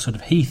 which is on the sort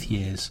of Heath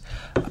years,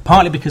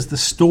 partly because the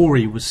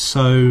story was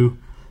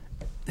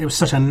it was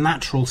such a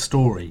natural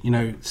story.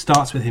 It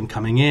starts with him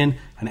coming in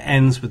and it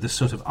ends with the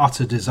sort of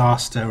utter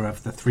disaster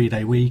of the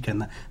 3-day week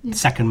and the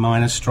second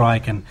miners'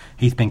 strike and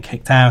Heath being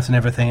kicked out and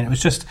everything. And it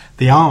was just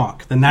the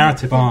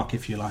narrative arc,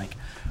 if you like,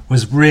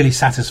 was really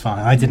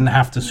satisfying. I didn't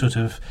have to sort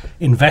of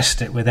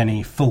invest it with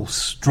any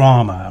false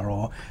drama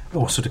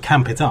or sort of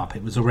camp it up.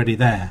 It was already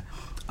there.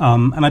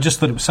 And I just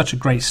thought it was such a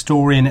great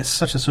story, and it's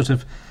such a sort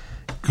of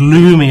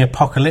gloomy,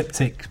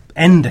 apocalyptic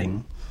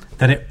ending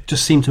that it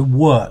just seemed to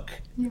work.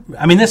 Yeah.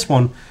 I mean, this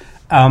one,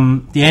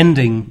 the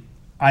ending,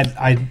 if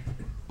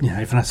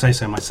I say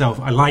so myself,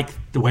 I like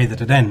the way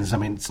that it ends. I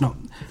mean, it's no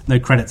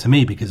credit to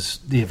me because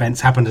the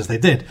events happened as they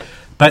did,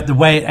 but the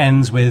way it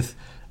ends with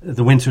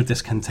the winter of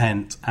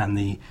discontent and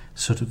the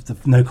sort of the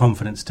no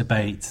confidence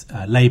debate,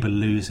 Labour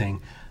losing,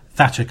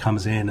 Thatcher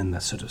comes in and the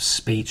sort of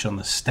speech on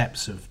the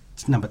steps of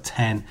Number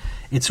 10,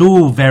 it's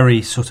all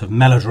very sort of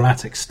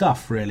melodramatic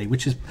stuff, really,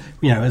 which is,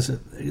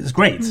 is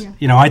great.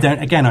 Yeah. I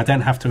don't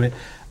have to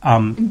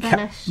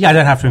embellish. I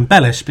don't have to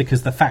embellish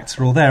because the facts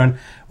are all there. And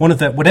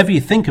whatever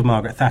you think of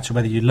Margaret Thatcher,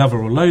 whether you love her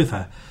or loathe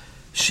her,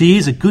 she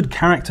is a good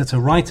character to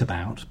write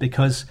about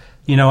because,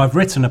 I've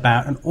written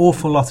about an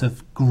awful lot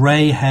of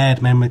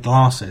grey-haired men with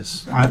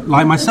glasses,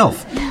 like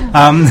myself.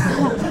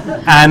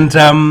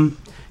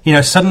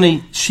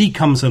 Suddenly she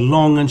comes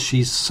along and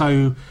she's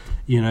so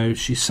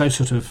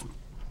sort of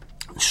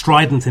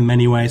strident in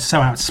many ways,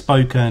 so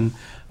outspoken.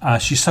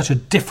 She's such a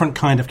different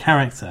kind of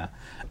character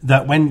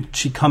that when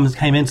she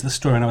came into the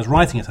story and I was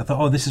writing it, I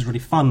thought, this is really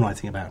fun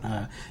writing about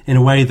her in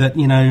a way that,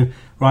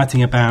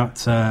 writing about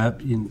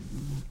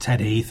Ted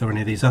Heath or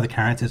any of these other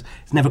characters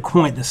is never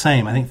quite the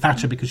same. I think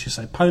Thatcher, because she's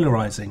so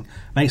polarising,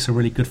 makes her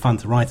really good fun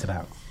to write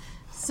about.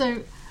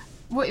 So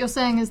what you're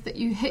saying is that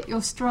you hit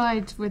your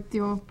stride with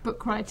your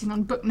book writing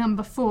on book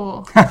number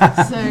 4.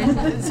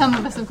 So some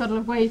of us have got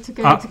a way to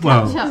go to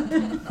catch up.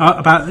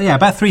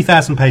 About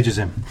 3,000 pages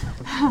in.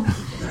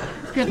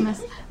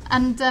 Goodness.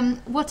 And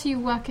what are you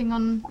working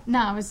on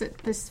now? Is it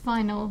this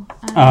final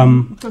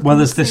book? Well,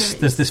 there's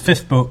this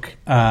fifth book,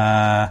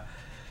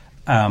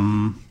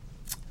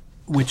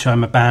 which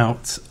I'm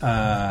about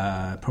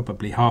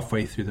probably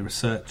halfway through the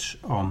research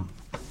on.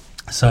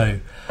 So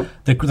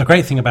the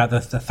great thing about the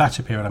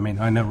Thatcher period, I mean,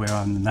 I know we're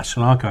on the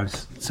National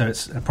Archives, so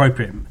it's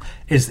appropriate,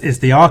 is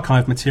the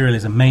archive material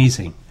is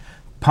amazing,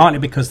 partly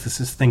because there's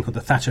this thing called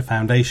the Thatcher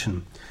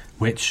Foundation,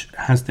 which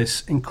has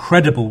this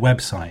incredible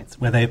website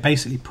where they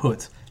basically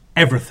put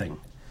everything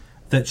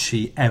that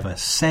she ever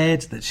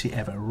said, that she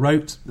ever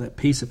wrote, that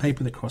piece of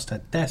paper that crossed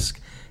her desk.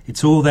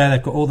 It's all there.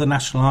 They've got all the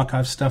National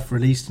Archives stuff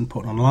released and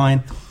put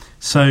online.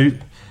 So,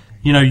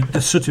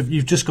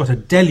 you've just got a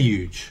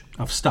deluge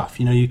of stuff.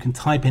 You can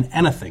type in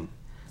anything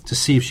to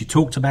see if she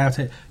talked about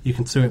it. You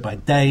can do it by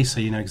day, so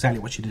you know exactly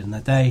what she did in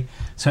the day.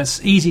 So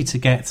it's easy to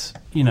get,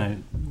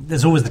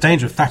 there's always the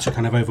danger of Thatcher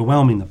kind of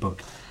overwhelming the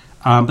book.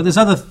 But there's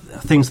other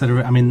things that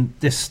are,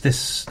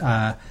 this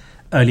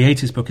early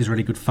 80s book is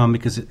really good fun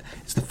because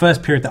it's the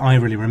first period that I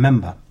really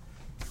remember.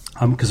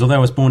 Because although I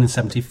was born in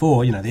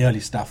 74, the early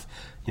stuff,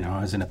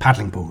 I was in a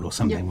paddling pool or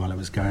something while it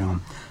was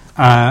going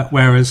on.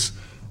 Whereas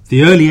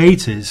the early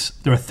 80s,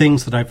 there are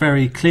things that I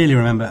very clearly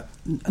remember,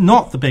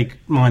 not the big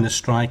miners'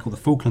 strike or the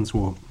Falklands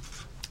War,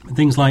 but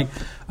things like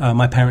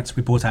my parents,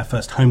 we bought our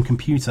first home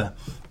computer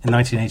in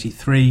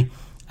 1983.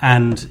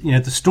 And,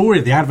 the story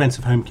of the advent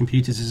of home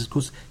computers is, of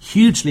course,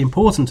 hugely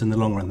important in the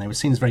long run. They were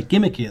seen as very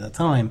gimmicky at the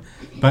time,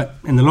 but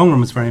in the long run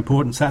was very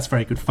important. So that's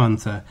very good fun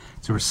to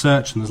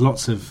research. And there's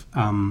lots of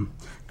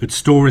good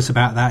stories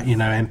about that,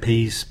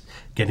 MPs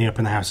getting up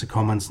in the House of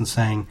Commons and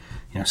saying,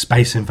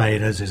 Space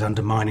Invaders is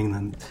undermining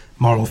the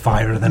moral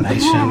fibre of the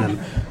nation and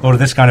all of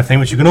this kind of thing,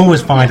 which you can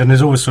always find and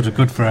is always sort of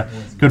good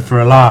for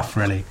a laugh,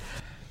 really.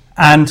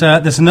 And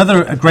there's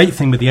a great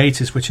thing with the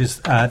 80s, which is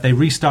they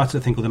restarted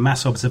a thing called the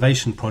Mass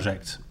Observation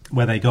Project,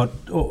 where they got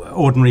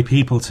ordinary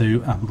people to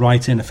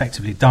write in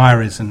effectively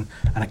diaries and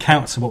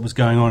accounts of what was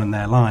going on in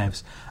their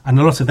lives. And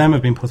a lot of them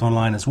have been put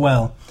online as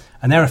well.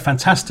 And they're a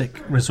fantastic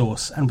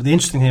resource. And the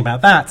interesting thing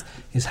about that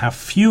is how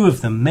few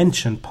of them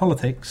mention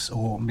politics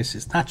or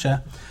Mrs.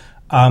 Thatcher,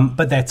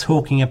 but they're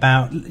talking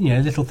about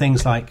little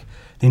things like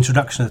the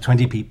introduction of the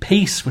 20p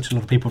piece, which a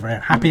lot of people are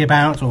very happy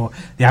about, or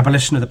the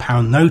abolition of the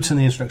pound note and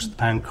the introduction of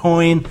the pound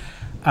coin,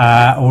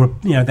 or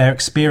their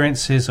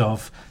experiences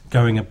of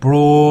going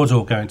abroad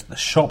or going to the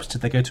shops.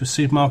 Did they go to a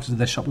supermarket? Did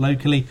they shop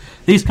locally?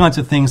 These kinds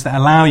of things that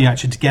allow you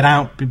actually to get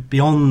out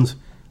beyond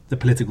the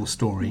political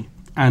story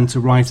and to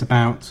write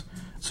about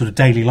sort of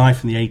daily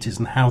life in the 80s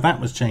and how that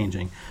was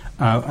changing.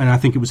 And I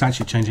think it was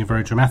actually changing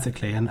very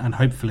dramatically, and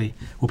hopefully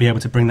we'll be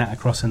able to bring that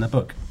across in the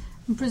book.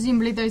 And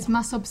presumably those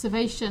mass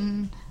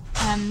observation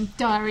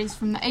diaries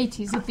from the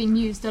 80s have been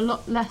used a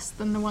lot less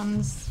than the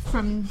ones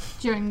from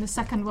during the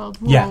Second World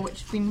War,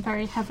 which have been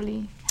very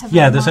heavily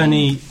there's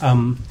only...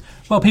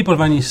 people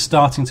have only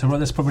starting to write.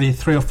 There's probably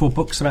 3 or 4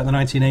 books about the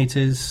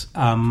 1980s.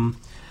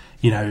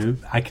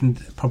 I can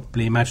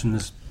probably imagine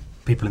there's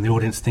people in the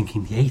audience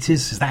thinking, the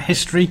 80s, is that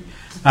history?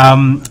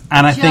 And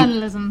I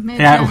journalism. think...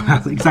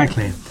 well,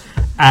 exactly.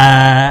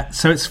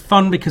 So it's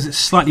fun because it's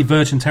slightly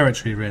virgin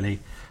territory, really.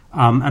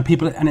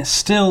 And it's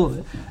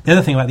still... The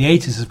other thing about the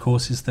 80s, of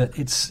course, is that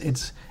it's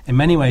in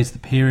many ways the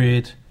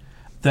period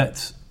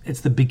that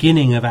it's the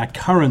beginning of our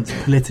current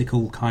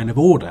political kind of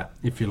order,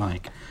 if you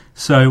like.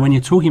 So when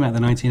you're talking about the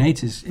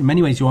 1980s, in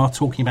many ways you are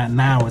talking about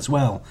now as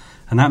well.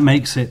 And that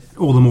makes it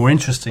all the more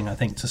interesting, I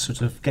think, to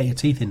sort of get your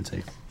teeth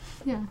into.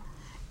 Yeah,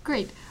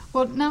 great.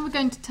 Well, now we're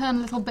going to turn a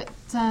little bit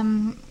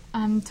to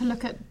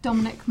look at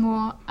Dominic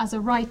more as a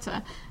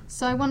writer.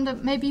 So I wonder,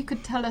 maybe you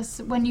could tell us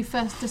when you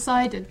first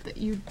decided that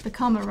you'd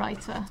become a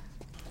writer.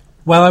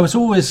 Well, I was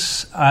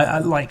always,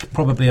 like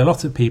probably a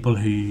lot of people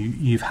who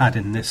you've had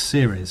in this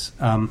series,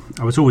 I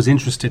was always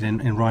interested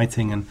in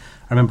writing. And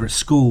I remember at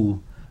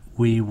school,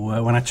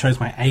 when I chose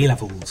my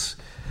A-levels,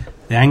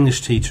 the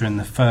English teacher in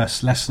the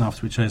first lesson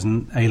after we chose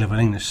an A-level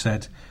English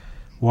said,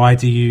 why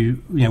have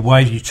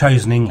you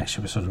chosen English?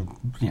 It was sort of,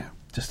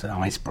 just an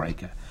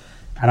icebreaker.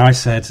 And I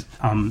said,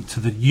 to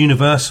the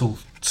universal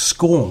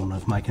scorn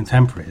of my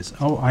contemporaries,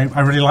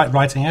 I really like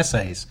writing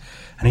essays.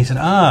 And he said,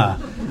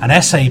 an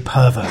essay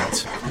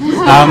pervert.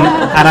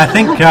 And I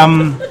think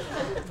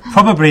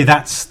probably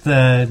that's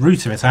the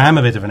root of it. I am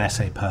a bit of an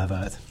essay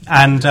pervert.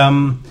 And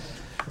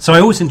so I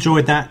always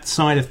enjoyed that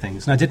side of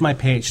things. And I did my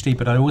PhD,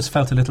 but I always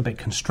felt a little bit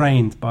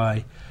constrained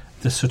by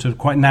the sort of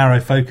quite narrow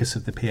focus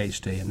of the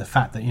PhD and the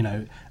fact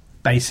that,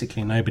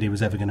 basically nobody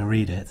was ever going to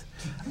read it.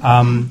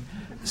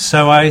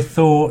 So I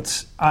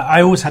thought, I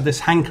always had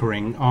this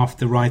hankering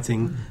after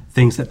writing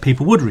things that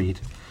people would read.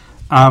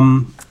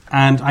 And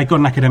I got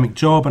an academic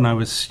job and I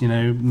was,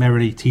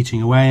 merrily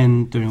teaching away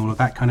and doing all of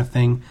that kind of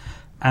thing.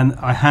 And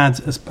I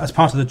had, as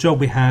part of the job,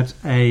 we had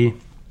a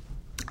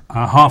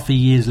half a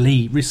year's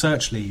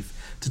research leave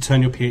to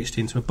turn your PhD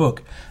into a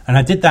book. And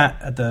I did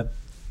that at the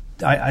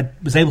I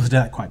was able to do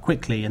that quite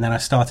quickly, and then I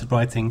started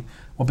writing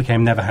what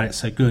became Never Had It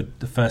So Good,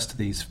 the first of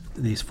these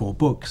 4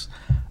 books,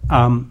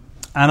 and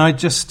I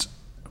just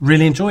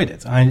really enjoyed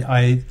it.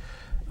 I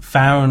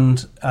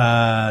found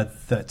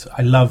that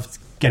I loved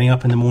getting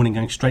up in the morning,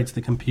 going straight to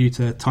the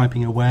computer,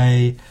 typing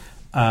away.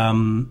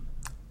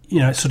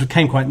 It sort of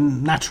came quite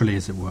naturally,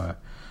 as it were.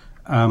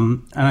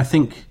 And I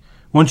think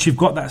once you've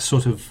got that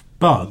sort of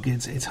bug,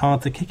 it's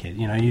hard to kick it.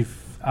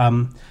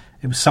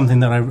 It was something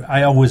that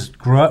I always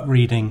grew up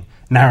reading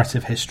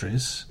narrative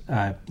histories,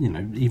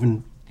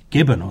 even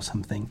Gibbon or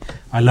something.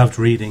 I loved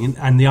reading,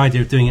 and the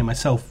idea of doing it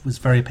myself was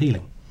very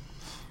appealing.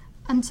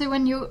 And so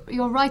when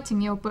you're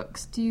writing your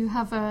books, do you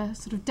have a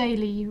sort of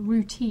daily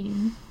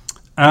routine?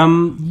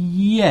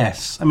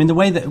 Yes. I mean, the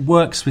way that it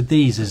works with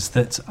these is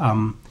that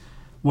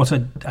what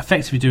I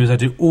effectively do is I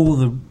do all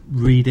the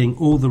reading,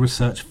 all the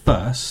research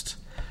first,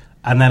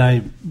 and then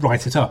I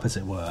write it up, as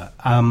it were.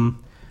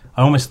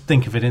 I almost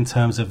think of it in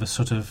terms of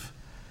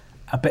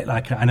a bit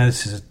like, I know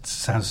this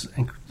sounds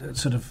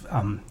sort of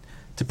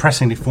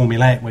depressingly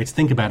formulaic way to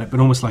think about it, but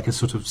almost like a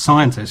sort of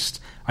scientist.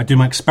 I do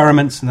my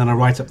experiments and then I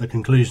write up the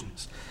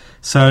conclusions.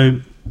 So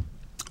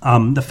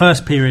the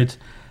first period,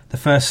 the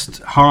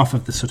first half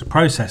of the sort of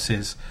process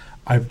is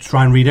I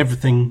try and read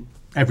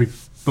every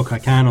book I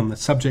can on the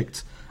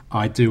subject.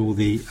 I do all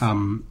the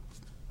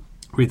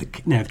read the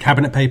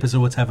cabinet papers or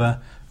whatever,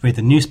 read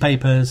the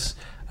newspapers,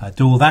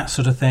 do all that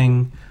sort of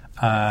thing.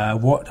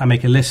 I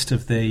make a list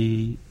of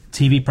the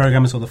TV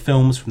programs or the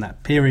films from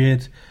that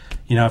period.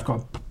 I've got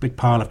a big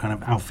pile of kind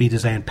of Auf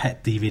Wiedersehen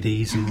pet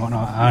DVDs and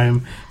whatnot at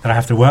home that I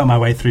have to work my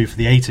way through for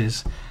the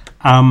 80s.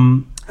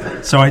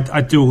 So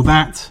I do all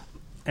that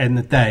in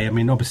the day. I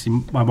mean, obviously,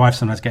 my wife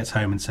sometimes gets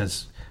home and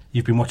says,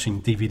 "You've been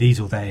watching DVDs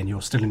all day and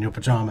you're still in your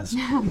pajamas.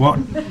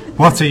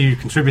 What are you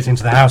contributing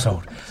to the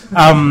household?"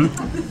 And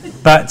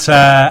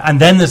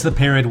then there's the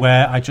period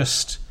where I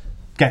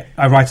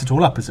write it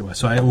all up, as it were.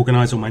 So I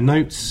organise all my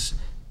notes,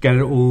 get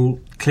it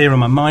all clear in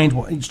my mind,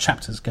 what each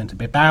chapter is going to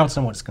be about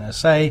and what it's going to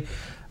say,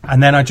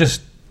 and then I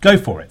just go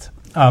for it.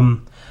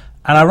 And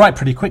I write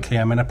pretty quickly.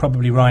 I mean, I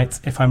probably write,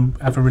 if I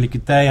have a really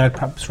good day, I'd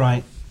perhaps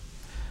write,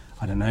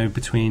 I don't know,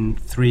 between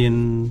 3,000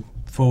 and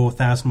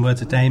 4,000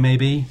 words a day,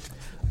 maybe.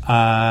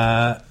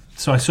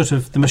 So I sort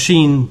of, the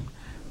machine,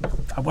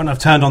 when I've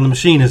turned on the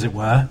machine, as it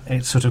were,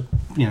 it sort of,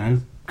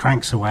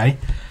 cranks away.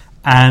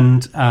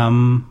 And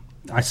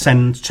I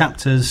send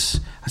sort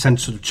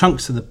of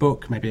chunks of the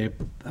book, maybe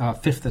a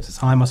fifth at a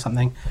time or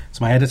something,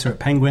 to my editor at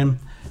Penguin,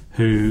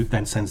 who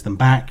then sends them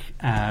back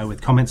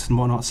with comments and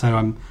whatnot.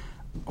 So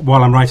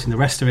while I'm writing the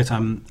rest of it,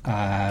 I'm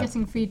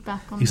getting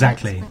feedback on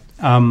exactly.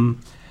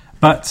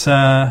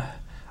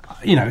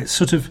 It's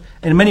sort of,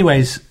 in many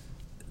ways,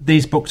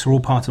 these books are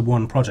all part of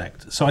one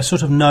project. So I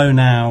sort of know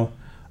now,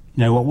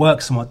 what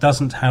works and what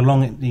doesn't, how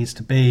long it needs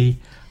to be,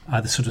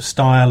 the sort of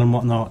style and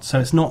whatnot. So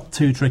it's not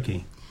too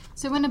tricky.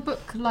 So when a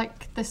book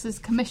like this is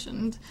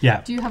commissioned,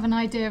 do you have an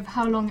idea of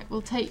how long it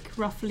will take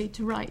roughly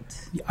to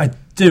write? I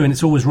do, and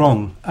it's always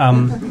wrong.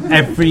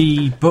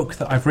 Every book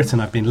that I've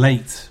written, I've been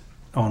late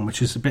on,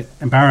 which is a bit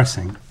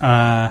embarrassing.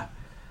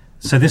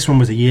 So this one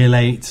was a year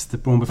late. The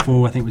one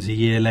before, I think, was a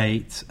year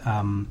late. So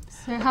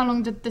how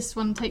long did this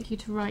one take you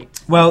to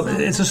write? Well,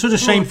 it's a sort of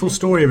shameful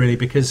story, really,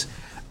 because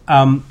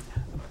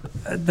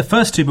the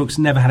first 2 books,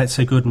 Never Had It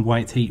So Good and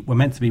White Heat, were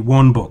meant to be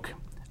one book.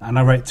 And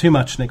I wrote too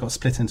much and it got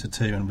split into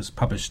 2 and was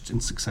published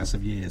in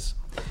successive years.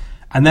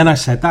 And then I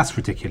said, that's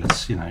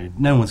ridiculous.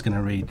 No one's going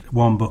to read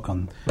one book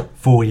on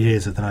 4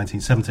 years of the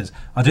 1970s.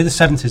 I'll do the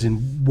 70s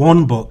in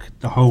one book,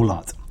 the whole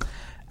lot.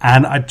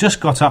 And I just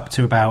got up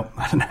to about,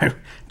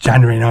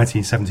 January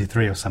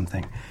 1973 or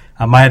something.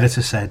 And my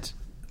editor said,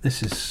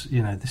 this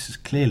is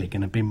clearly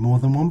going to be more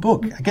than one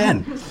book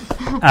again.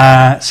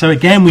 So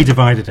again, we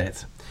divided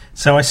it.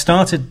 So I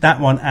started that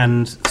one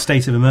and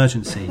State of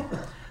Emergency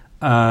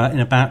in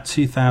about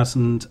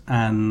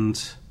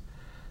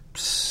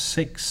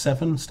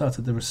 2006-07,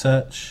 started the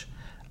research.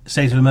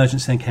 State of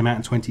Emergency then came out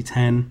in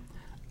 2010,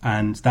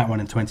 and that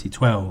one in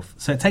 2012.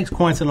 So it takes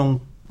quite a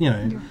long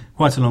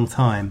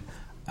time.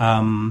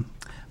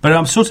 But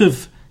I'm sort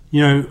of,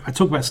 I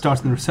talk about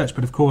starting the research,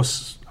 but of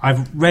course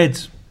I've read,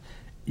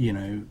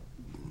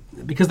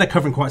 because they're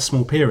covering quite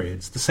small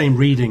periods, the same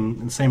reading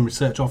and same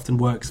research often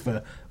works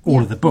for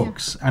all of the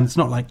books, and it's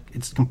not like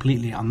it's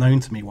completely unknown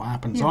to me what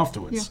happens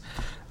afterwards.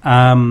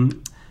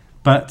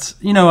 But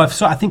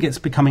I think it's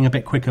becoming a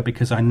bit quicker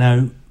because I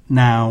know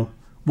now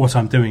what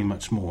I'm doing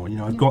much more.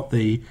 I've got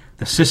the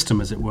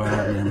system, as it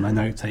were, my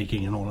note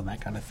taking and all of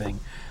that kind of thing.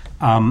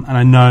 And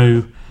I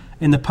know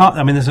in the part,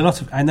 there's a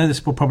lot of, I know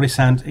this will probably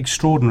sound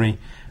extraordinary,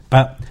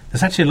 but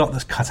there's actually a lot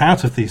that's cut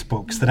out of these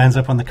books that ends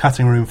up on the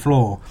cutting room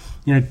floor.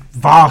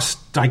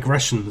 Vast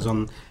digressions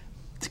on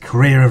the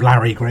career of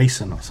Larry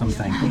Grayson or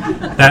something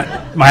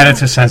that my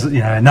editor says,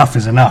 enough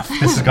is enough.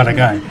 This has got to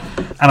go.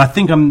 And I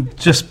think I'm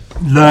just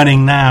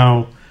learning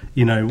now,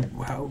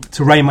 how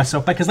to rein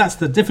myself back, because that's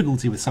the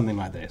difficulty with something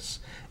like this,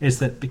 is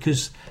that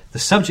because the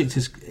subject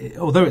is,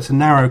 although it's a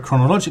narrow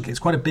chronologically, it's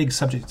quite a big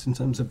subject in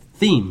terms of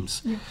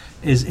themes,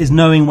 is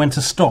knowing when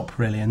to stop,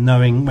 really, and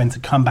knowing when to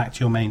come back to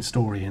your main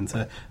story and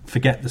to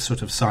forget the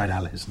sort of side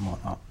alleys and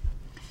whatnot.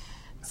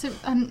 So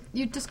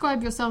you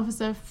describe yourself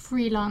as a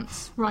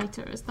freelance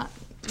writer, is that?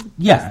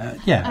 Yeah,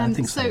 I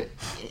think so.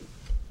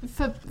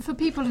 For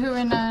people who are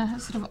in a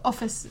sort of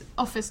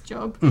office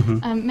job,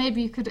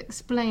 maybe you could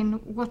explain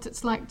what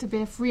it's like to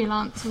be a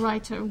freelance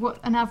writer, what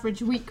an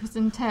average week would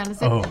entail.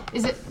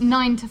 Is it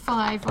 9 to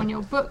 5 on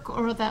your book,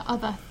 or are there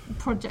other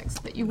projects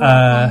that you work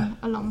on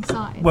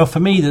alongside? Well, for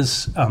me,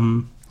 there's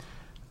my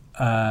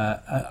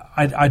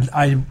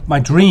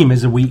dream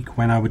is a week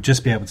when I would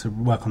just be able to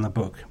work on the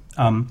book.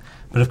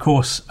 But of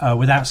course,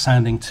 without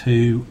sounding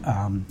too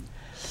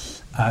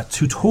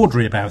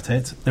tawdry about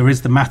it, there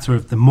is the matter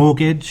of the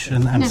mortgage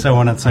and so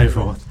on and so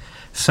forth.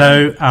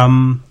 So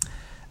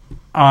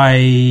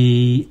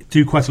I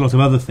do quite a lot of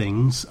other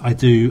things. I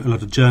do a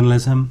lot of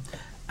journalism,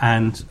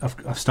 and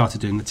I've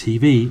started doing the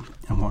TV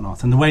and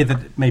whatnot. And the way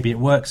that maybe it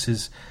works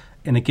is,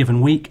 in a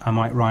given week, I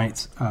might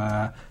write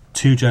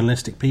 2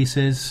 journalistic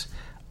pieces,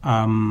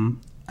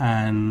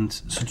 and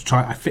sort of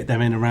I fit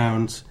them in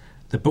around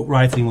the book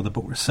writing or the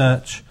book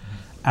research,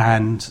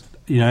 and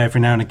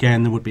every now and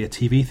again there would be a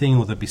TV thing,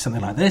 or there'd be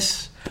something like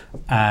this,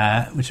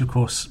 which of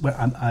course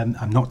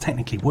I'm not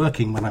technically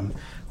working when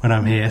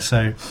I'm here,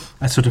 so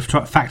I sort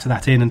of factor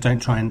that in and don't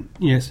try and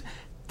it's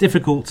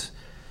difficult.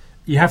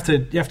 You have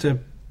to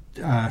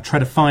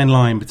tread a fine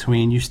line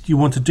between you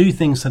want to do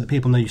things so that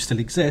people know you still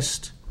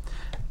exist,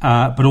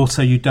 but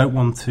also you don't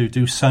want to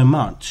do so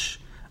much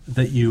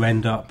that you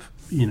end up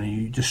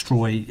you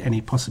destroy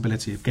any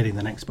possibility of getting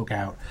the next book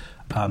out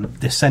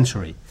this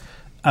century.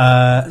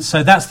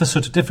 So that's the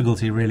sort of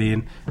difficulty, really,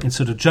 in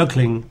sort of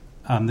juggling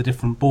the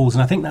different balls.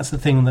 And I think that's the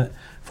thing that,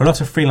 for a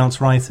lot of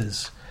freelance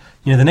writers,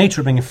 the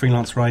nature of being a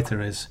freelance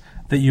writer is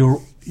that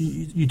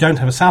you don't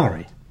have a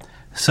salary.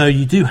 So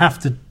you do have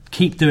to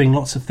keep doing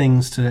lots of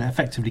things to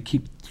effectively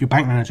keep your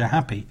bank manager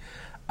happy,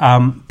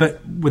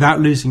 but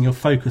without losing your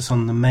focus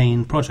on the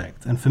main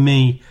project. And for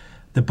me,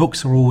 the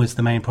books are always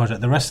the main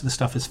project. The rest of the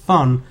stuff is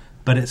fun,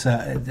 but it's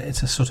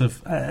a sort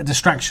of a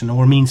distraction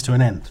or a means to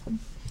an end.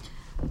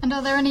 And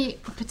are there any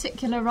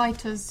particular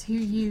writers who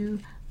you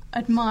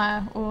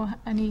admire, or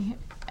any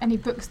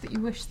books that you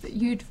wish that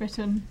you'd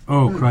written?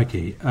 Oh,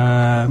 crikey.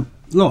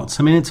 Lots.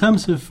 I mean, in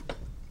terms of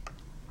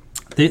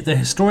the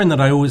historian that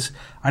I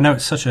know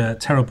it's such a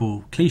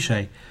terrible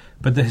cliche,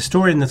 but the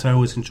historian that I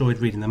always enjoyed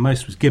reading the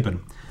most was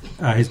Gibbon,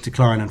 his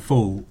Decline and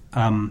Fall.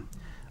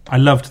 I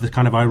loved the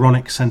kind of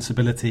ironic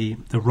sensibility,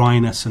 the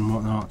wryness and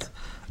whatnot,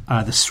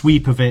 the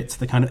sweep of it,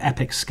 the kind of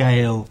epic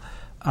scale,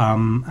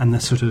 and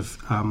the sort of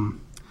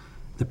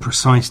the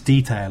precise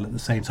detail at the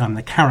same time,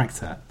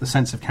 the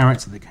sense of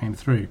character that came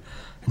through.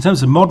 In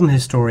terms of modern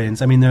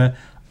historians, I mean, there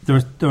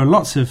are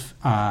lots of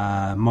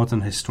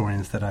modern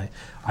historians that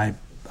I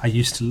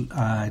used to,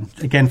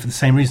 again, for the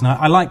same reason.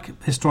 I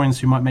like historians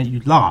who might make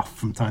you laugh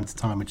from time to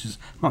time, which is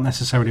not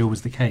necessarily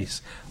always the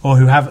case, or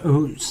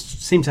who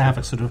seem to have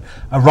a sort of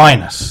a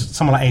wryness.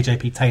 Someone like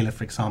A.J.P. Taylor,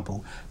 for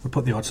example, would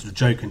put the odd sort of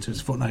joke into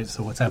his footnotes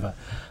or whatever.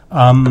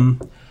 I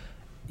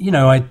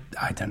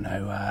don't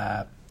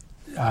know.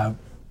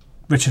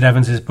 Richard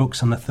Evans's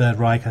books on the Third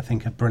Reich, I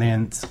think, are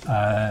brilliant.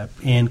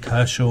 Ian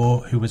Kershaw,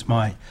 who was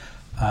my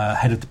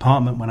head of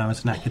department when I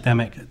was an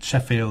academic at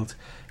Sheffield,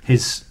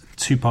 his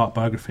 2-part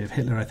biography of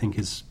Hitler, I think,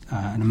 is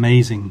an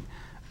amazing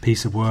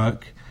piece of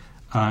work.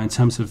 In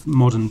terms of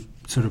modern,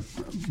 sort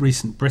of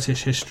recent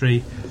British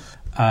history,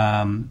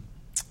 I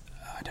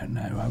don't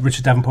know.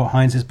 Richard Davenport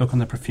Hines' book on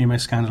the Profumo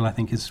scandal, I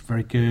think, is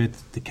very good.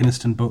 The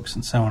Kynaston books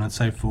and so on and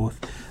so forth.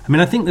 I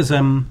mean, I think there's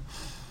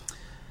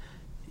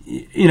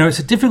it's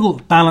a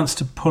difficult balance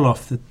to pull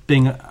off,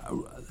 being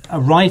a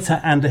writer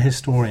and a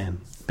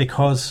historian,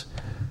 because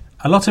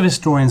a lot of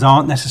historians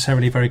aren't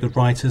necessarily very good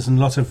writers, and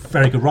a lot of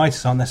very good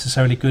writers aren't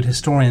necessarily good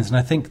historians, and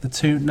I think the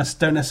two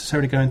don't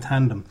necessarily go in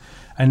tandem.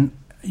 And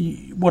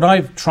what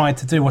I've tried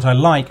to do, what I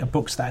like, are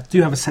books that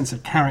do have a sense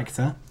of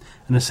character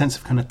and a sense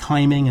of kind of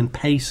timing and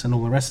pace and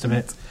all the rest of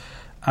it.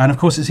 And of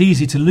course, it's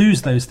easy to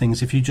lose those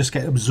things if you just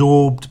get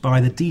absorbed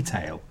by the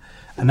detail.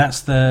 And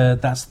that's the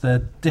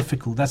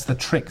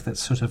trick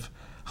that's sort of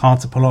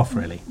hard to pull off,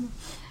 really.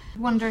 I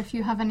wonder if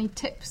you have any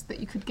tips that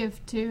you could give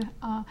to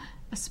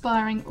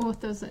aspiring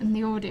authors in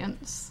the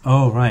audience.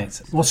 Oh, right.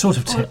 What sort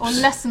of tips? Or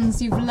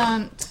lessons you've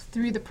learnt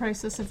through the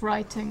process of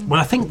writing. Well,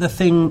 I think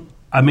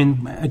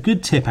a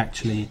good tip,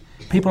 actually,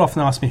 people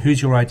often ask me,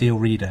 who's your ideal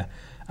reader?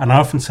 And I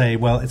often say,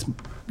 well, it's,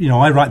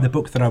 I write the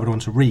book that I would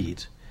want to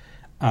read.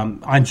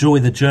 I enjoy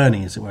the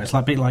journey, as it were. It's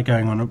like a bit like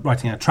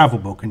writing a travel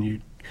book and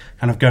you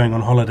kind of going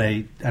on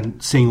holiday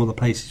and seeing all the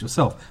places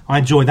yourself. I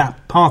enjoy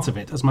that part of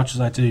it as much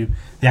as I do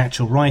the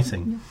actual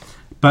writing. Yeah.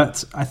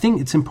 But I think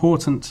it's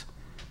important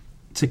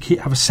to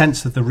have a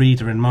sense of the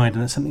reader in mind,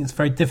 and it's something that's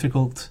very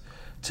difficult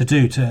to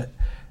do, to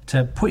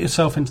put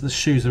yourself into the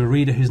shoes of a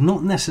reader who's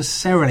not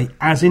necessarily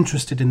as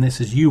interested in this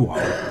as you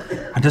are,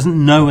 and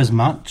doesn't know as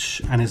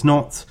much, and is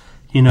not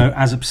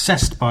as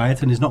obsessed by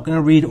it and is not going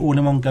to read it all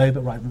in one go,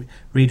 but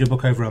read a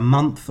book over a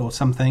month or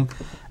something.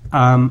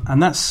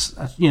 And that's,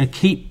 you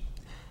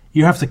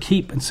have to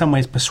keep, in some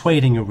ways,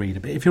 persuading your reader.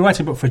 But if you're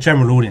writing a book for a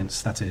general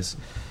audience, that is,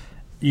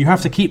 you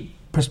have to keep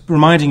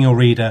reminding your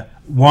reader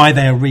why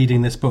they are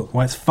reading this book,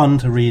 why it's fun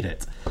to read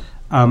it.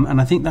 And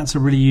I think that's a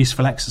really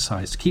useful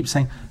exercise, to keep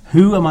saying,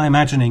 who am I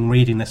imagining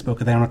reading this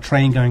book? Are they on a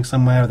train going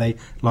somewhere? Are they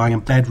lying in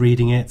bed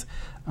reading it?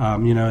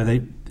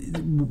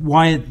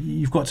 Why?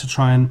 You've got to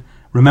try and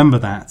remember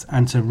that,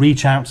 and to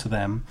reach out to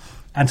them,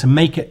 and to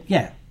make it,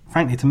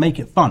 frankly, to make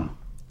it fun,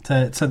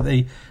 so that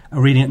they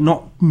are reading it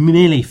not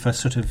merely for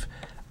sort of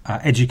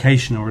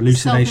education or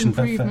elucidation,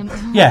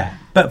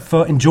 but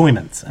for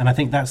enjoyment. And I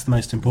think that's the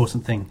most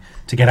important thing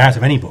to get out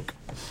of any book.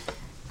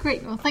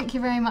 Great. Well, thank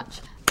you very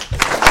much.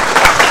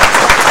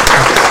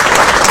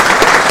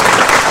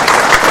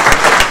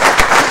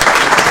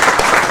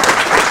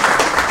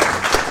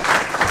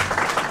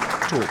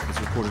 Talk was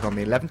recorded on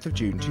the 11th of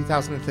June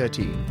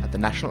 2013 at the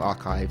National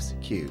Archives,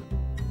 Kew.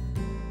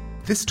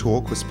 This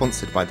talk was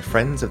sponsored by the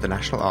Friends of the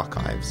National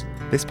Archives.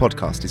 This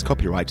podcast is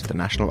copyright to the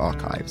National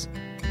Archives.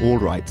 All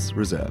rights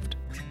reserved.